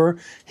bills or whatever.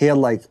 He had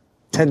like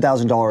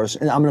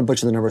 $10,000, and I'm gonna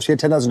butcher the numbers. He had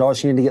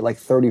 $10,000. He needed to get like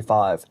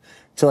 35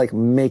 to like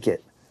make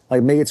it so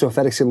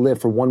FedEx could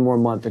live for one more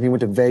month. And he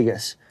went to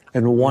Vegas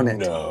and won it.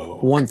 No.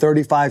 Won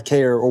 35K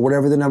or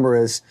whatever the number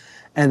is.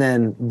 And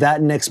then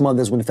that next month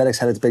is when FedEx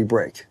had its big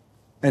break.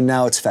 And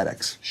now it's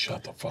FedEx.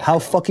 Shut the fuck How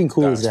up. fucking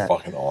cool is that?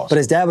 That's fucking awesome. But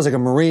his dad was like a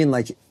Marine,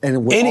 like, and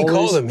And he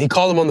called him. He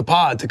called him on the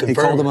pod to confirm. He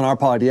called him on our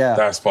pod, yeah.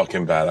 That's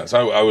fucking badass.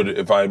 I would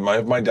if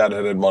my dad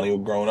had money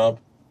growing up.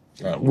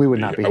 We would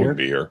not be I here. wouldn't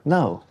be here.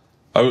 No.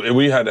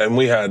 We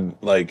had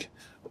like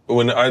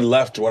when I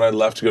left to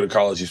go to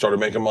college, he started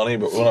making money.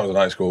 But when I was in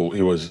high school,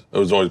 it was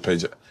always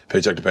paycheck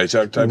to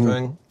paycheck type thing. I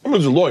mean, he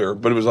was a lawyer,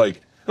 but it was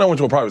like. And I went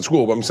to a private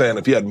school, but I'm saying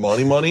if he had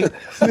money,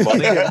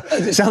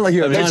 It sounded like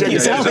you were I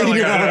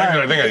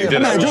think I did.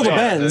 I drove a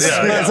Benz.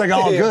 Yeah. It's like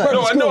all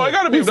good. No, I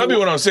got a BMW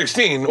when I was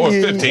 16 or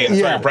 15, so I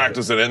Yeah. could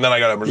practice it, and then I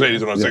got a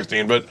Mercedes when I was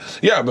 16. But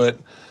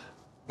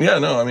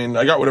no, I mean,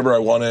 I got whatever I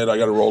wanted. I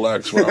got a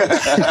Rolex when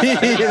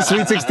I was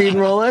Sweet 16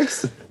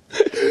 Rolex.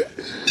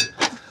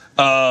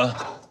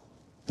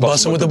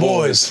 Bussin' with the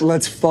boys.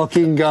 Let's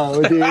fucking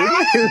go, dude.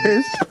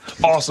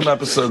 awesome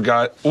episode,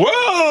 guy.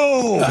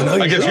 Whoa!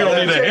 I guess you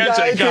don't need a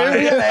handshake, guy.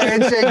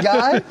 Handshake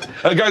guy.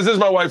 Guys, this is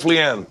my wife,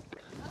 Leanne.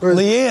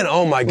 Leanne,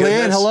 oh my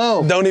goodness. Leanne,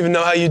 hello. Don't even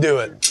know how you do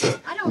it.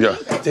 Yeah.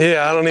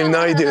 Yeah, I don't even know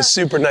how you do it.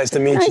 Super nice to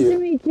meet Nice to you.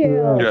 meet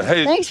you. Yeah.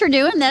 Hey. Thanks for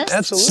doing this.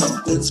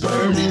 Absolutely. Something's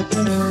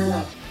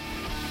burning.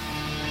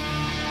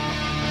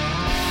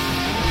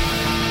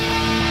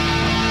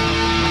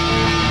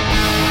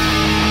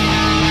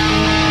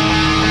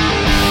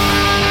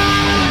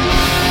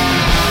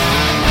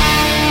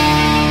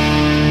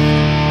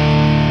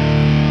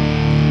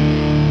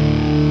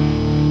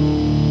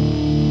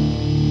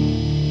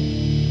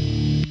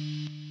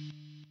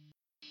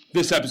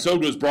 This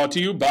episode was brought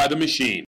to you by The Machine.